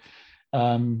it. But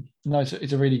no,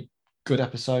 it's a really good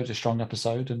episode, a strong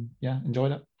episode, and yeah,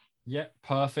 enjoyed it. Yeah,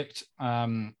 perfect.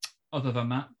 Other than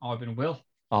that, I've been Will.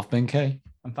 I've been Kay.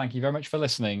 And thank you very much for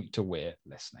listening to We're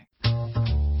Listening.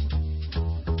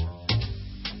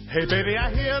 Hey baby,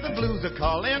 I hear the blues are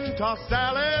calling, tossed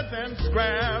salads and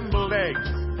scrambled eggs.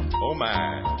 Oh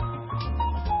my.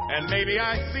 And maybe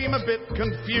I seem a bit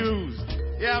confused.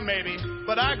 Yeah, maybe,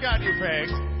 but I got you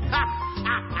pegged.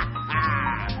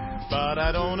 But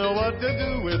I don't know what to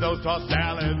do with those tossed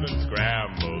salads and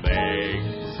scrambled